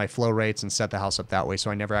 found my flow rates and set the house up that way. So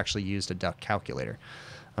I never actually used a duct calculator.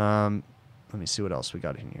 Let me see what else we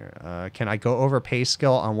got in here. Can I go over pay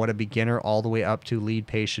scale on what a beginner all the way up to lead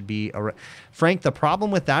pay should be? Frank, the problem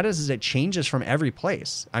with that is it changes from every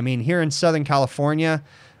place. I mean, here in Southern California,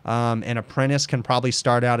 an apprentice can probably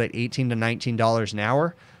start out at $18 to $19 an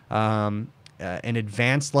hour. An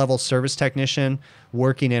advanced level service technician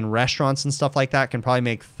working in restaurants and stuff like that can probably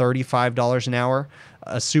make $35 an hour.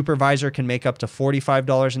 A supervisor can make up to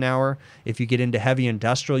 $45 an hour. If you get into heavy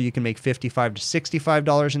industrial, you can make $55 to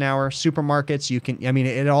 $65 an hour. Supermarkets, you can, I mean,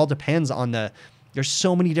 it all depends on there's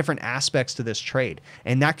so many different aspects to this trade.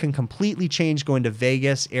 And that can completely change going to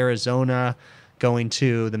Vegas, Arizona, going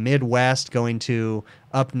to the Midwest, going to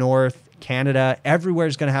up north, Canada. Everywhere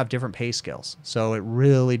is going to have different pay scales. So it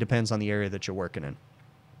really depends on the area that you're working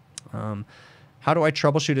in. How do I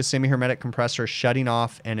troubleshoot a semi-hermetic compressor shutting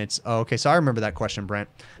off and it's... Oh, okay, so I remember that question, Brent.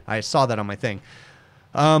 I saw that on my thing.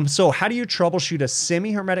 So how do you troubleshoot a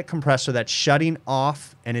semi-hermetic compressor that's shutting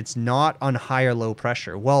off and it's not on high or low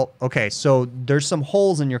pressure? Well, okay, so there's some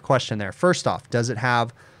holes in your question there. First off,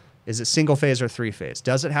 is it single phase or three phase?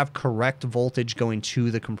 Does it have correct voltage going to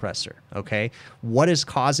the compressor? Okay. What is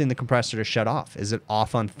causing the compressor to shut off? Is it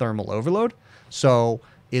off on thermal overload? So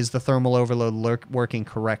is the thermal overload working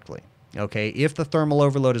correctly? Okay. If the thermal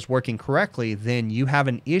overload is working correctly, then you have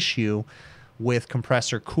an issue with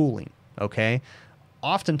compressor cooling. Okay.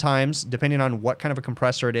 Oftentimes, depending on what kind of a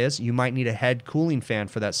compressor it is, you might need a head cooling fan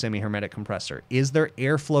for that semi-hermetic compressor. Is there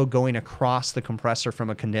airflow going across the compressor from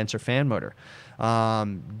a condenser fan motor?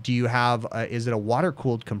 Do you have, is it a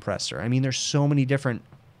water-cooled compressor? I mean, there's so many different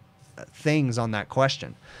things on that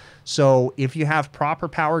question. So if you have proper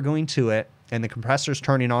power going to it and the compressor's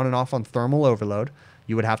turning on and off on thermal overload,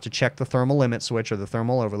 you would have to check the thermal limit switch or the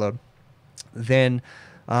thermal overload. Then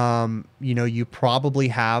you know, you probably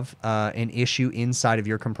have an issue inside of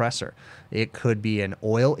your compressor. It could be an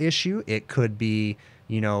oil issue. It could be,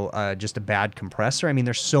 you know, just a bad compressor. I mean,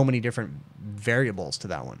 there's so many different variables to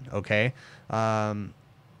that one. Okay.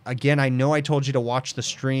 Again, I know I told you to watch the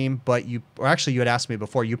stream, but you had asked me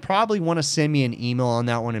before. You probably want to send me an email on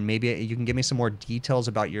that one, and maybe you can give me some more details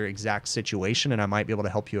about your exact situation, and I might be able to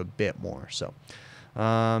help you a bit more. So,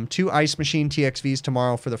 2 ice machine TXVs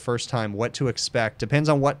tomorrow for the first time. What to expect? Depends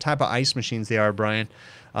on what type of ice machines they are, Brian.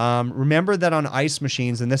 Remember that on ice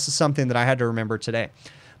machines, and this is something that I had to remember today.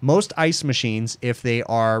 Most ice machines, if they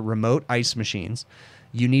are remote ice machines,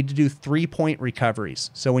 you need to do 3-point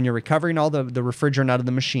recoveries. So when you're recovering all the refrigerant out of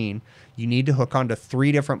the machine, you need to hook onto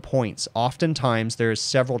 3 different points. Oftentimes, there's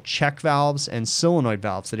several check valves and solenoid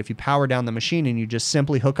valves that if you power down the machine and you just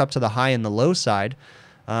simply hook up to the high and the low side,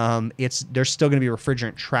 there's still going to be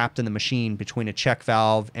refrigerant trapped in the machine between a check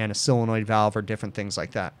valve and a solenoid valve or different things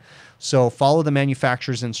like that. So follow the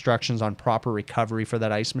manufacturer's instructions on proper recovery for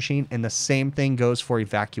that ice machine. And the same thing goes for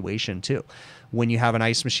evacuation too. When you have an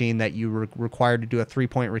ice machine that you require to do a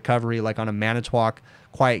 3-point recovery, like on a Manitowoc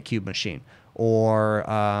Quiet Cube machine, or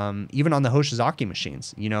even on the Hoshizaki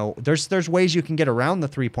machines, you know, there's ways you can get around the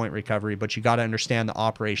 3-point recovery, but you got to understand the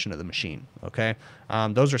operation of the machine. Okay.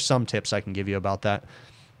 Those are some tips I can give you about that.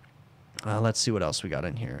 Let's see what else we got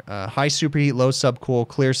in here. High superheat, low subcool,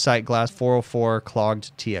 clear sight glass, 404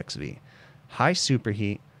 clogged TXV. High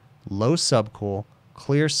superheat, low subcool,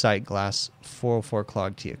 clear sight glass, 404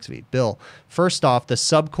 clogged TXV. Bill, first off, the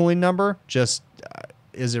subcooling number just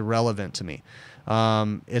is irrelevant to me.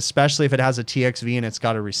 Especially if it has a TXV and it's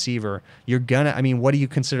got a receiver. What do you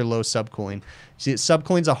consider low subcooling? See,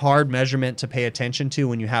 subcooling is a hard measurement to pay attention to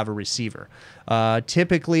when you have a receiver.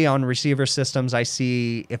 Typically on receiver systems,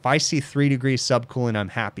 if I see 3 degrees subcooling, I'm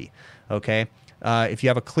happy. Okay. If you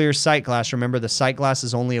have a clear sight glass, remember the sight glass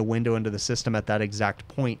is only a window into the system at that exact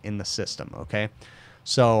point in the system. Okay.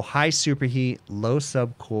 So high superheat, low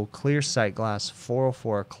subcool, clear sight glass,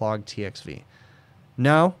 404 clogged TXV.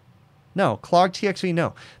 No, clogged TXV,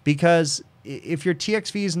 no. Because if your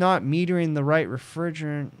TXV is not metering the right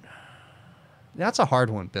refrigerant, that's a hard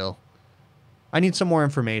one, Bill. I need some more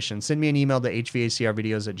information. Send me an email to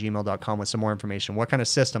hvacrvideos@gmail.com with some more information. What kind of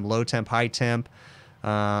system? Low temp, high temp,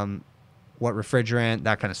 what refrigerant,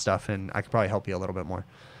 that kind of stuff. And I could probably help you a little bit more.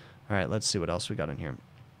 All right, let's see what else we got in here.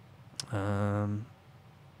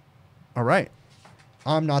 All right.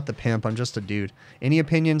 I'm not the pimp. I'm just a dude. Any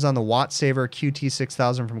opinions on the Watt Saver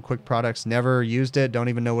QT6000 from Quick Products? Never used it. Don't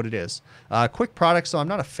even know what it is. Quick Products, so I'm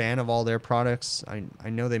not a fan of all their products. I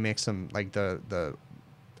know they make some, like the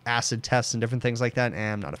acid tests and different things like that,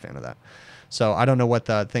 and I'm not a fan of that. So I don't know what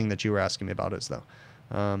the thing that you were asking me about is, though.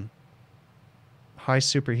 High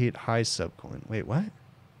superheat, high subcoolant. Wait, what?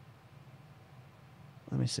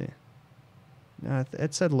 Let me see. No,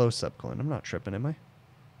 it said low subcoolant. I'm not tripping, am I?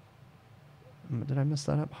 Did I mess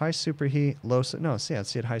that up? High superheat, low... No, see, I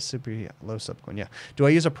see it high superheat, low subcoolant. Yeah. Do I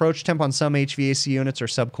use approach temp on some HVAC units or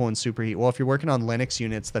subcoolant superheat? Well, if you're working on Linux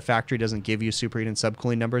units, the factory doesn't give you superheat and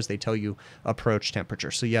subcooling numbers. They tell you approach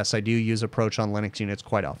temperature. So, yes, I do use approach on Linux units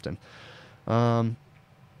quite often. All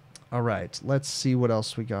right. Let's see what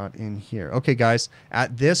else we got in here. Okay, guys.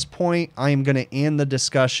 At this point, I am going to end the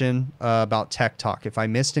discussion about Tech Talk. If I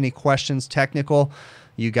missed any questions technical...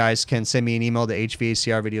 You guys can send me an email to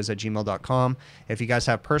hvacrvideos@gmail.com. If you guys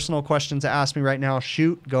have personal questions to ask me right now,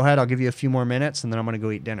 shoot, go ahead. I'll give you a few more minutes, and then I'm going to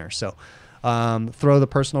go eat dinner. So throw the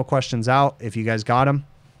personal questions out. If you guys got them,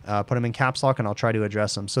 put them in caps lock, and I'll try to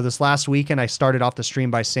address them. So this last weekend, I started off the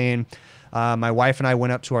stream by saying my wife and I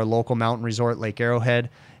went up to our local mountain resort, Lake Arrowhead,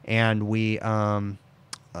 and we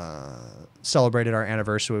celebrated our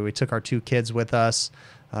anniversary. We took our 2 kids with us.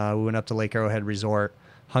 We went up to Lake Arrowhead Resort.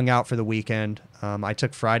 Hung out for the weekend. I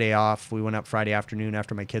took Friday off. We went up Friday afternoon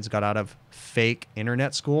after my kids got out of fake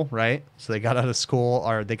internet school, right? So they got out of school,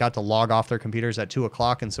 or they got to log off their computers at 2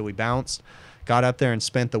 o'clock, and so we bounced. Got up there and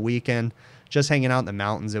spent the weekend just hanging out in the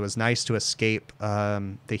mountains. It was nice to escape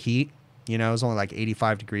the heat. You know, it was only like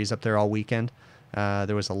 85 degrees up there all weekend.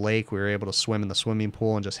 There was a lake. We were able to swim in the swimming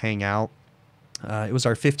pool and just hang out. It was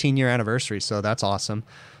our 15-year anniversary, so that's awesome.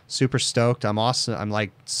 Super stoked. I'm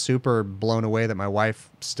like super blown away that my wife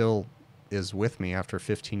still is with me after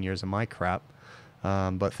 15 years of my crap.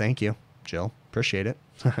 But thank you, Jill. Appreciate it.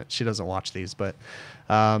 She doesn't watch these, but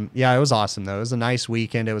yeah, it was awesome though. It was a nice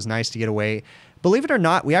weekend. It was nice to get away. Believe it or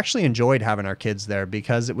not, we actually enjoyed having our kids there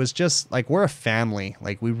because it was just like, we're a family.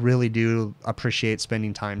 Like, we really do appreciate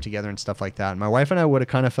spending time together and stuff like that. And my wife and I would have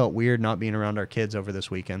kind of felt weird not being around our kids over this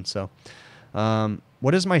weekend. So,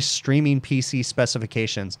 what is my streaming PC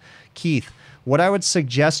specifications? Keith, what I would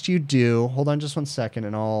suggest you do, hold on just one second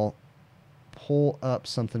and I'll pull up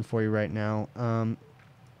something for you right now.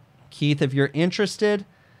 Keith, if you're interested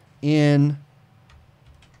in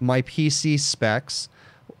my PC specs,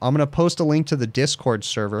 I'm going to post a link to the Discord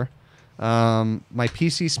server. My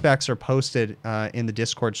PC specs are posted in the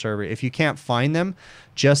Discord server. If you can't find them,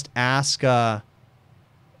 just ask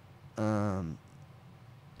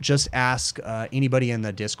anybody in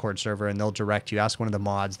the Discord server, and they'll direct you. Ask one of the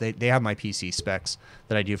mods. They have my PC specs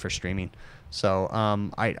that I do for streaming. So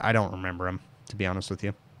I don't remember them, to be honest with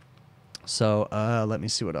you. So let me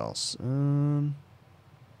see what else.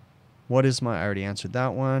 What is my... I already answered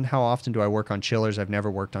that one. How often do I work on chillers? I've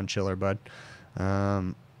never worked on chiller, bud.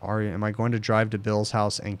 Am I going to drive to Bill's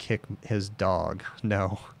house and kick his dog?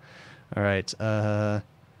 No. All right.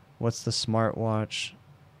 What's the smartwatch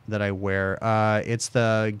that I wear? It's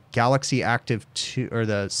the Galaxy Active 2, or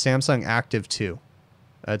the Samsung Active 2.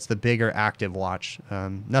 It's the bigger active watch.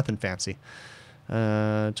 Nothing fancy.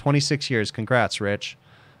 26 years. Congrats, Rich.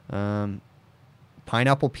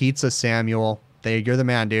 Pineapple pizza, Samuel. You're the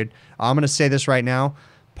man, dude. I'm going to say this right now.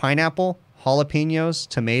 Pineapple, jalapenos,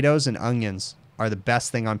 tomatoes, and onions are the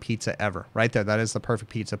best thing on pizza ever. Right there. That is the perfect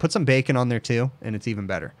pizza. Put some bacon on there too, and it's even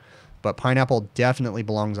better. But pineapple definitely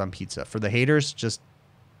belongs on pizza. For the haters, just...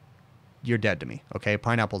 you're dead to me. Okay?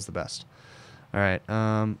 Pineapple's the best. All right.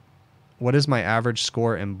 What is my average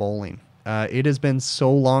score in bowling? It has been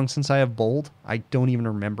so long since I have bowled. I don't even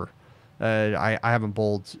remember. I haven't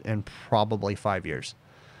bowled in probably 5 years.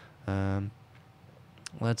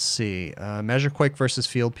 Let's see. MeasureQuick versus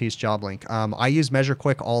FieldPiece JobLink. I use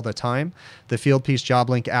MeasureQuick all the time. The FieldPiece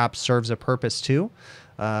JobLink app serves a purpose too.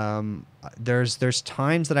 There's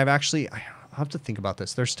times that I've actually... I'll have to think about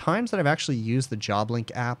this. There's times that I've actually used the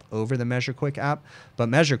JobLink app over the MeasureQuick app, but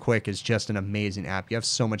MeasureQuick is just an amazing app. You have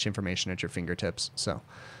so much information at your fingertips. So,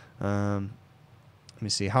 let me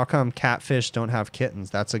see. How come catfish don't have kittens?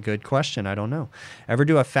 That's a good question. I don't know. Ever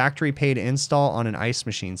do a factory paid install on an ice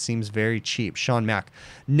machine? Seems very cheap. Sean Mack.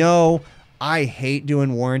 No, I hate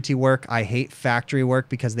doing warranty work. I hate factory work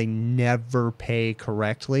because they never pay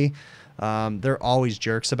correctly. They're always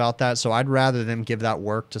jerks about that. So I'd rather them give that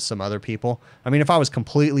work to some other people. I mean, if I was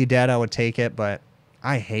completely dead, I would take it, but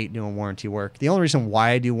I hate doing warranty work. The only reason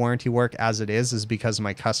why I do warranty work as it is because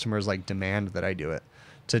my customers like demand that I do it.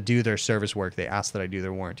 To do their service work, they ask that I do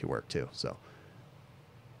their warranty work too. So,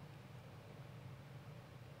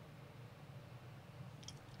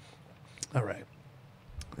 all right.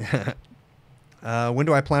 When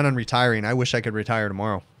do I plan on retiring? I wish I could retire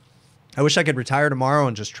tomorrow. I wish I could retire tomorrow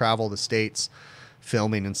and just travel the States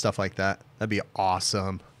filming and stuff like that. That'd be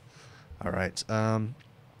awesome. All right.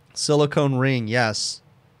 Silicone ring. Yes.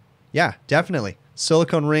 Yeah, definitely.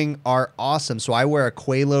 Silicone ring are awesome. So I wear a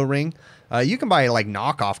Quelo ring. You can buy like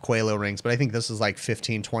knockoff Quelo rings, but I think this is like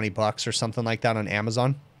 15, 20 bucks or something like that on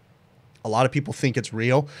Amazon. A lot of people think it's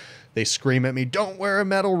real. They scream at me, don't wear a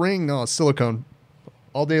metal ring. No, it's silicone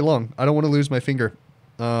all day long. I don't want to lose my finger.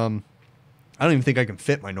 I don't even think I can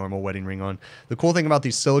fit my normal wedding ring on. The cool thing about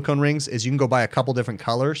these silicone rings is you can go buy a couple different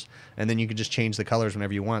colors, and then you can just change the colors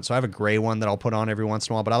whenever you want. So I have a gray one that I'll put on every once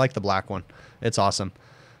in a while, but I like the black one. It's awesome.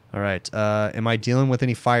 All right. Am I dealing with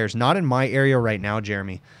any fires? Not in my area right now,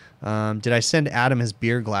 Jeremy. Did I send Adam his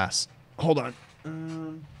beer glass? Hold on.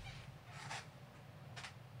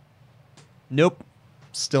 Nope.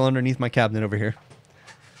 Still underneath my cabinet over here.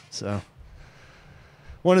 So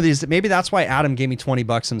one of these, maybe that's why Adam gave me 20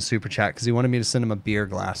 bucks in the super chat, because he wanted me to send him a beer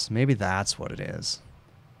glass. Maybe that's what it is.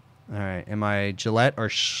 All right. Am I Gillette or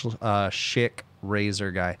Schick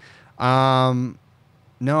razor guy?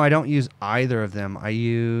 No, I don't use either of them. I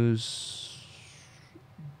use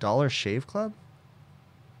Dollar Shave Club.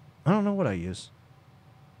 I don't know what I use.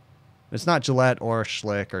 It's not Gillette or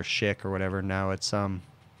Schlick or Schick or whatever. No, it's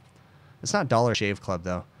not Dollar Shave Club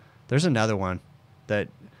though. There's another one that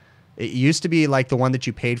it used to be like the one that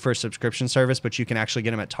you paid for a subscription service, but you can actually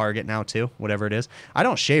get them at Target now too, whatever it is. I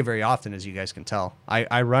don't shave very often, as you guys can tell.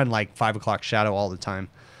 I run like 5 o'clock shadow all the time.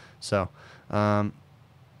 So, no,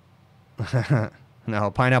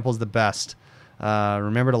 pineapple's the best.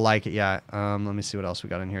 Remember to like it. Yeah. Let me see what else we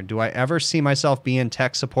got in here. Do I ever see myself being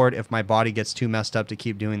tech support if my body gets too messed up to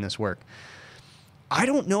keep doing this work? I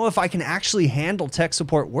don't know if I can actually handle tech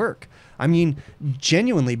support work. I mean,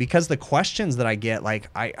 genuinely, because the questions that I get, like,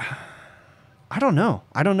 I don't know.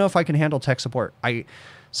 I don't know if I can handle tech support.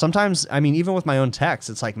 Sometimes, I mean, even with my own techs,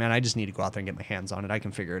 it's like, man, I just need to go out there and get my hands on it. I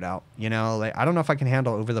can figure it out. You know, like, I don't know if I can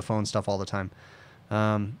handle over the phone stuff all the time.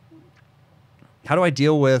 How do I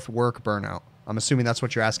deal with work burnout? I'm assuming that's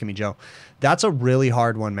what you're asking me, Joe. That's a really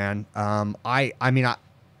hard one, man. I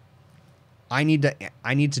need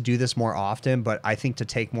to do this more often, but I think to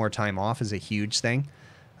take more time off is a huge thing.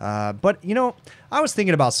 But you know, I was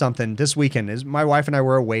thinking about something this weekend. My wife and I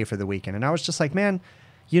were away for the weekend, and I was just like, man,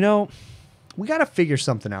 you know, we got to figure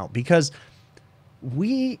something out, because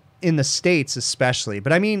we in the States especially,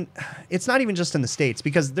 but I mean, it's not even just in the States,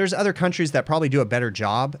 because there's other countries that probably do a better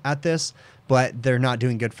job at this, but they're not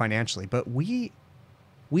doing good financially. But we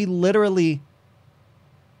literally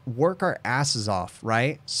work our asses off,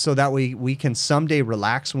 right? So that we can someday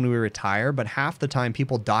relax when we retire, but half the time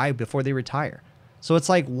people die before they retire. So it's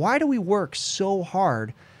like, why do we work so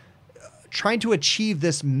hard trying to achieve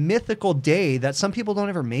this mythical day that some people don't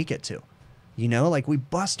ever make it to? You know, like we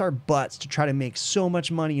bust our butts to try to make so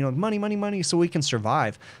much money, you know, money, so we can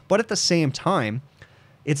survive. But at the same time,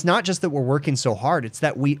 it's not just that we're working so hard. It's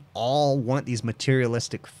that we all want these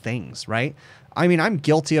materialistic things, right? I mean, I'm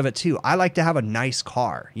guilty of it too. I like to have a nice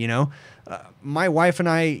car, you know. My wife and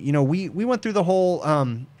I, you know, we went through the whole,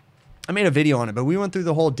 I made a video on it, but we went through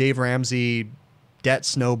the whole Dave Ramsey debt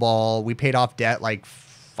snowball. We paid off debt like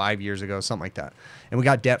 5 years ago, something like that. And we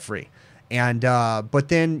got debt free. And, but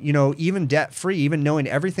then, you know, even debt free, even knowing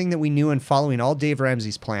everything that we knew and following all Dave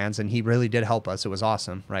Ramsey's plans, and he really did help us. It was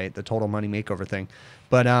awesome, right? The total money makeover thing.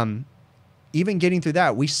 But, even getting through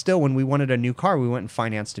that, we still, when we wanted a new car, we went and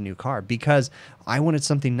financed a new car because I wanted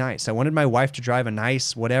something nice. I wanted my wife to drive a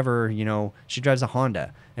nice whatever, you know, she drives a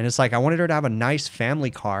Honda. And it's like, I wanted her to have a nice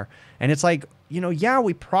family car. And it's like, you know, yeah,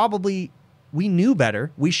 we knew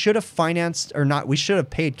better. We should have financed or not. We should have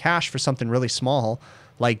paid cash for something really small,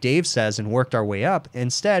 like Dave says, and worked our way up.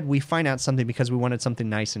 Instead, we financed something because we wanted something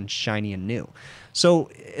nice and shiny and new. So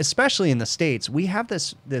especially in the States, we have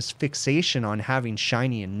this fixation on having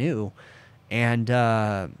shiny and new. And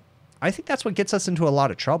I think that's what gets us into a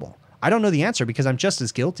lot of trouble. I don't know the answer because I'm just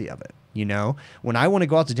as guilty of it. You know, when I want to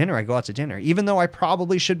go out to dinner, I go out to dinner, even though I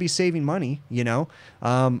probably should be saving money. You know,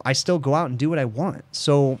 I still go out and do what I want.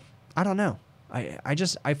 So I don't know. I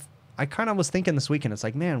kind of was thinking this weekend. It's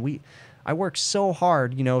like, man, I work so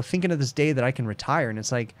hard, you know, thinking of this day that I can retire. And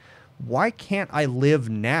it's like, why can't I live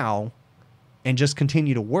now and just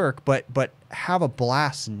continue to work, but have a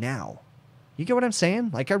blast now? You get what I'm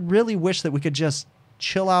saying? Like, I really wish that we could just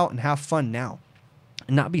chill out and have fun now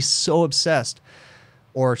and not be so obsessed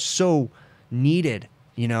or so needed.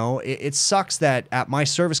 You know, it sucks that at my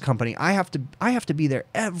service company, I have to be there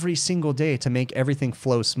every single day to make everything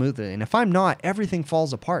flow smoothly. And if I'm not, everything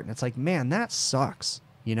falls apart. And it's like, man, that sucks.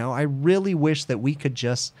 You know, I really wish that we could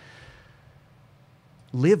just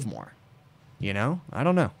live more. You know, I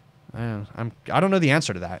don't know. I don't know the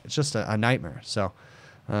answer to that. It's just a nightmare. So,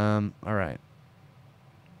 all right.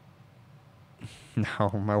 No,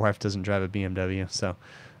 my wife doesn't drive a BMW. So,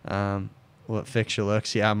 will it fix your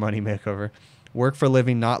looks? Yeah, money makeover. Work for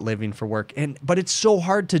living, not living for work. But it's so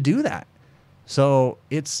hard to do that. So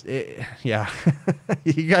yeah.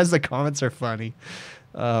 You guys, the comments are funny.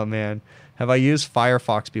 Oh man. Have I used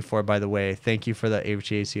Firefox before, by the way? Thank you for the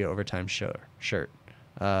HVAC overtime shirt.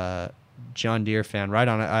 John Deere fan, right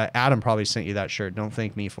on it. Adam probably sent you that shirt. Don't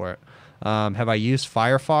thank me for it. Have I used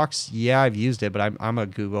Firefox? Yeah, I've used it, but I'm a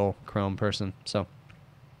Google Chrome person. So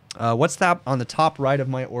what's that on the top right of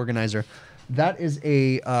my organizer? That is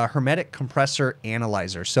a hermetic compressor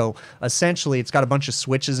analyzer. So essentially, it's got a bunch of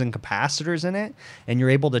switches and capacitors in it, and you're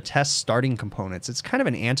able to test starting components. It's kind of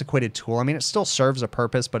an antiquated tool. I mean, it still serves a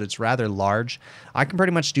purpose, but it's rather large. I can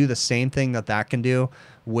pretty much do the same thing that can do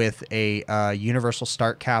with a universal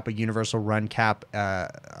start cap, a universal run cap,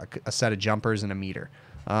 a set of jumpers, and a meter.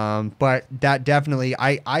 But that definitely,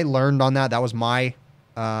 I learned on that. That was my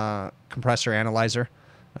compressor analyzer.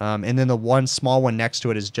 And then the one small one next to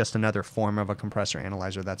it is just another form of a compressor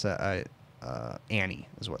analyzer. That's a Annie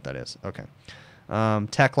is what that is. Okay.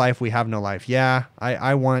 Tech life, we have no life. Yeah,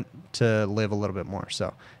 I want to live a little bit more.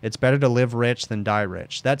 So it's better to live rich than die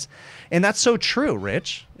rich. That's so true,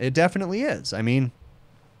 Rich. It definitely is. I mean,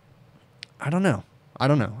 I don't know. I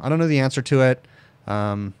don't know the answer to it.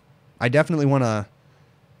 I definitely want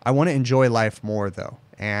to enjoy life more though.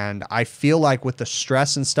 And I feel like with the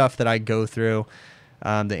stress and stuff that I go through,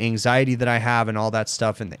 the anxiety that I have and all that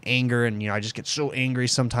stuff and the anger and, you know, I just get so angry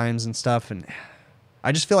sometimes and stuff. And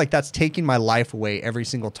I just feel like that's taking my life away every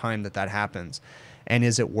single time that happens. And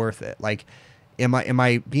is it worth it? Like, am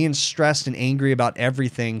I being stressed and angry about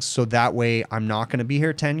everything so that way I'm not going to be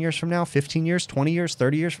here 10 years from now, 15 years, 20 years,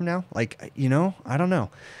 30 years from now? Like, you know, I don't know.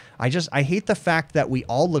 I hate the fact that we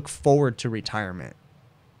all look forward to retirement.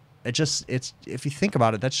 It's if you think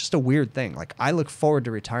about it, that's just a weird thing. Like, I look forward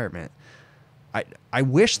to retirement. I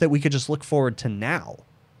wish that we could just look forward to now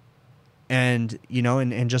and, you know,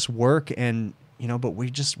 and just work and, you know, but we're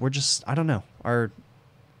just, I don't know. I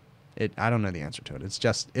don't know the answer to it.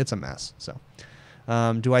 It's a mess. So,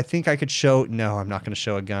 do I think I could show? No, I'm not going to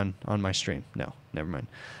show a gun on my stream. No, never mind.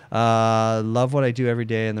 Love what I do every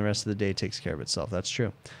day and the rest of the day takes care of itself. That's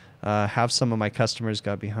true. Have some of my customers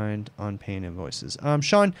got behind on paying invoices.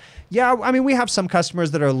 Sean, yeah, I mean, we have some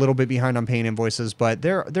customers that are a little bit behind on paying invoices, but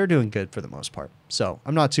they're doing good for the most part. So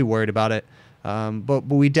I'm not too worried about it. But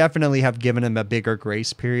we definitely have given them a bigger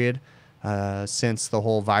grace period since the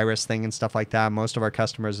whole virus thing and stuff like that. Most of our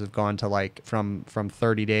customers have gone to like from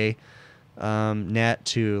 30-day net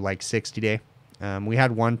to like 60-day. We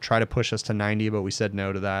had one try to push us to 90, but we said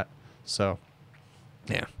no to that. So,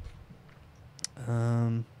 yeah.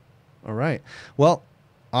 All right. Well,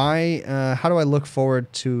 how do I look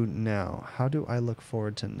forward to now? How do I look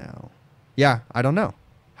forward to now? Yeah, I don't know.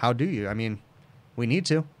 How do you? I mean, we need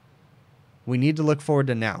to. We need to look forward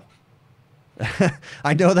to now.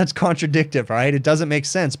 I know that's contradictory, right? It doesn't make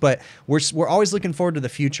sense, but we're always looking forward to the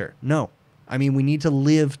future. No. I mean, we need to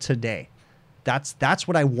live today. That's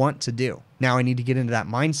what I want to do. Now I need to get into that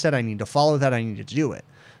mindset. I need to follow that. I need to do it.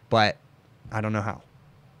 But I don't know how.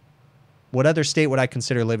 What other state would I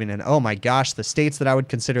consider living in? Oh my gosh, the states that I would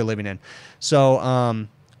consider living in. So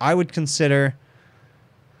I would consider,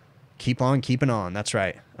 keep on keeping on. That's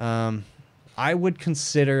right. I would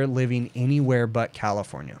consider living anywhere but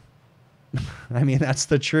California. I mean, that's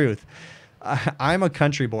the truth. I'm a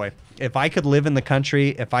country boy. If I could live in the country,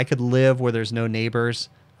 if I could live where there's no neighbors,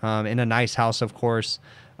 in a nice house, of course,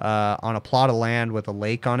 on a plot of land with a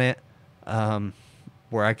lake on it,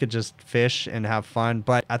 where I could just fish and have fun.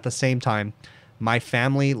 But at the same time, my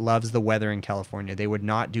family loves the weather in California. They would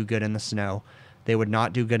not do good in the snow. They would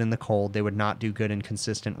not do good in the cold. They would not do good in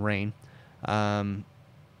consistent rain.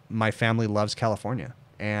 My family loves California.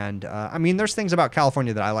 And, I mean, there's things about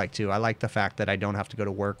California that I like, too. I like the fact that I don't have to go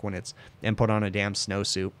to work when it's and put on a damn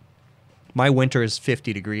snowsuit. My winter is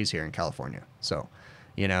 50 degrees here in California. So,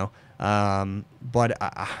 you know, but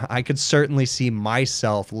I could certainly see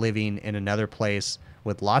myself living in another place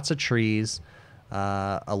with lots of trees,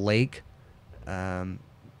 a lake,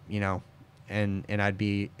 you know, and I'd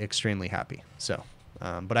be extremely happy. So,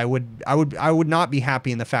 but I would not be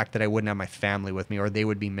happy in the fact that I wouldn't have my family with me, or they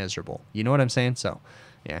would be miserable. You know what I'm saying? So,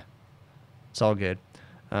 yeah, it's all good.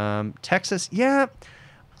 Texas, yeah,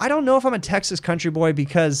 I don't know if I'm a Texas country boy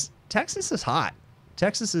because Texas is hot.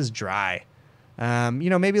 Texas is dry. You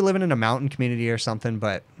know, maybe living in a mountain community or something,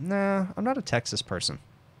 but nah, I'm not a Texas person.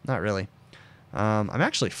 Not really. I'm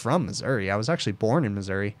actually from Missouri. I was actually born in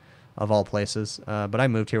Missouri, of all places, but I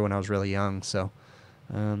moved here when I was really young. So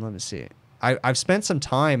let me see. I've spent some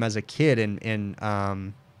time as a kid in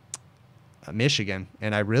Michigan,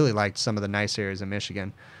 and I really liked some of the nice areas in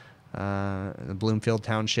Michigan. Bloomfield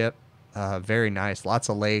Township, very nice. Lots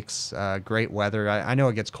of lakes, great weather. I know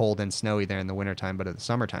it gets cold and snowy there in the wintertime, but the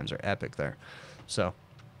summer times are epic there. So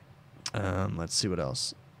let's see what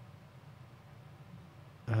else.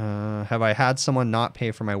 Have I had someone not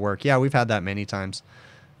pay for my work? Yeah, we've had that many times.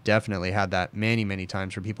 Definitely had that many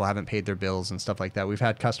times where people haven't paid their bills and stuff like that. We've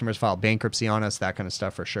had customers file bankruptcy on us, that kind of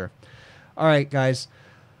stuff for sure. All right, guys.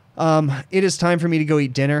 It is time for me to go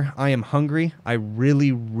eat dinner. I am hungry. I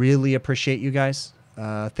really appreciate you guys.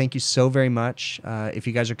 Thank you so very much. If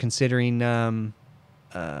you guys are considering, or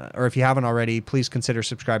if you haven't already, please consider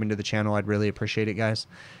subscribing to the channel. I'd really appreciate it, guys.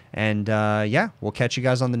 And yeah, we'll catch you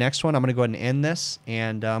guys on the next one. I'm going to go ahead and end this,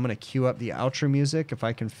 and I'm going to cue up the outro music if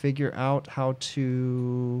I can figure out how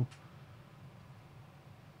to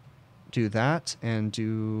do that and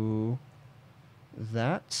do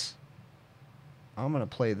that. I'm going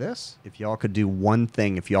to play this. If y'all could do one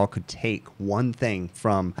thing, if y'all could take one thing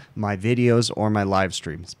from my videos or my live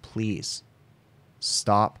streams, please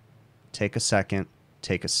stop, take a second,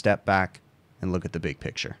 take a step back, and look at the big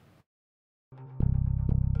picture.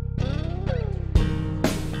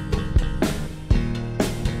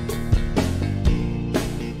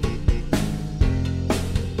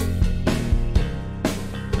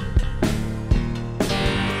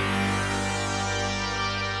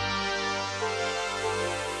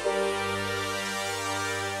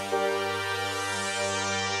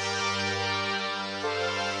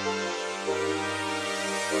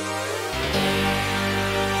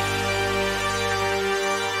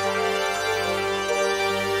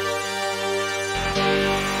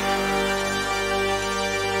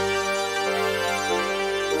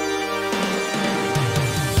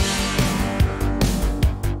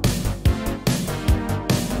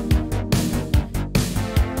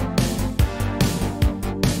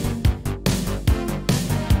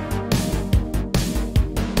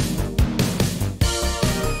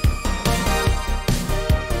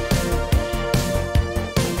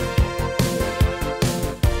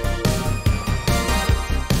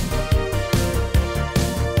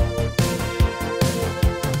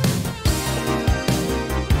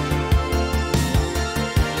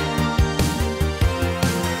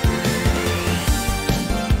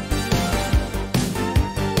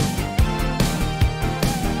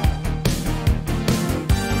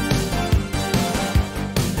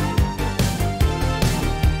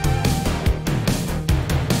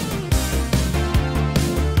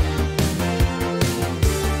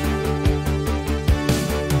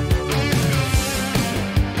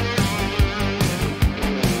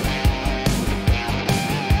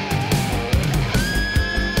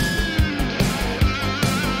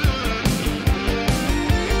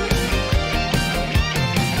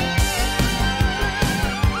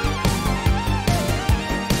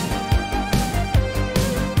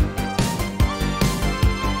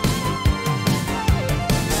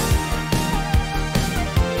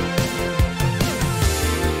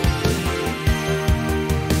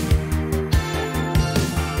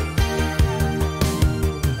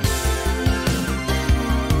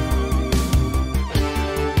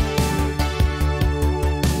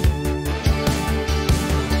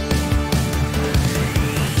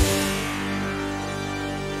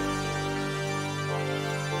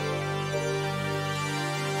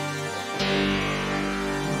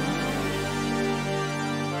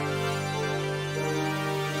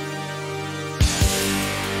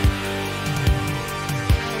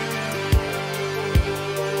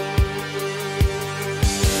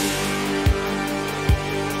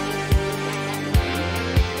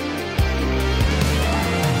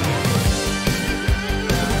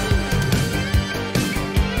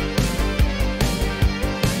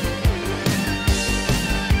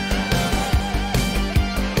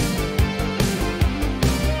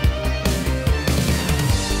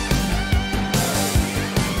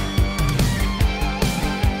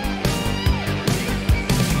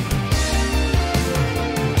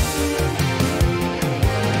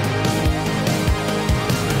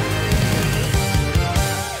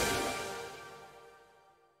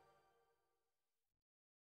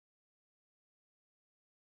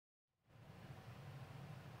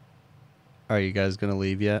 Are you guys going to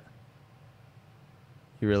leave yet?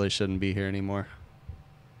 You really shouldn't be here anymore.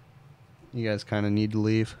 You guys kind of need to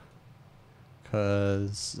leave.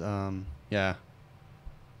 Because, yeah.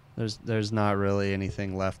 There's not really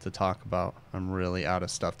anything left to talk about. I'm really out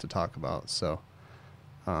of stuff to talk about. So,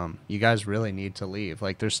 you guys really need to leave.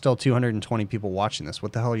 Like, there's still 220 people watching this.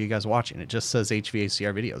 What the hell are you guys watching? It just says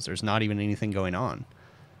HVACR videos. There's not even anything going on.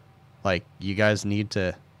 Like, you guys need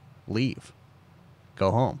to leave.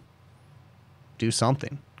 Go home. Do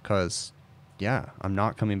something. Because, yeah, I'm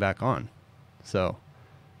not coming back on. So,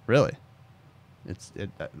 really.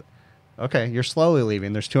 Okay, you're slowly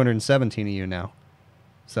leaving. There's 217 of you now.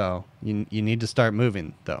 So you need to start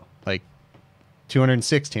moving, though. Like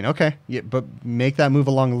 216. Okay, yeah, but make that move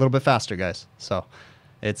along a little bit faster, guys. So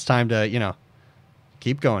it's time to, you know,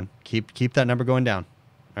 keep going. Keep that number going down.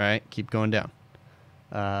 All right, keep going down.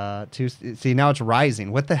 See, now it's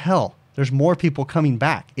rising. What the hell? There's more people coming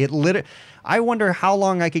back. I wonder how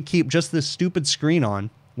long I could keep just this stupid screen on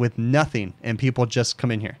with nothing and people just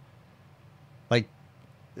come in here. Like,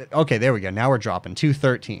 okay, there we go. Now we're dropping.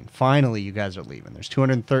 213. Finally, you guys are leaving. There's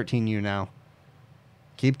 213 you now.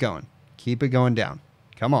 Keep going. Keep it going down.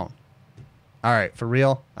 Come on. All right, for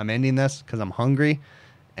real, I'm ending this because I'm hungry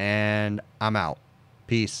and I'm out.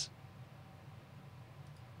 Peace.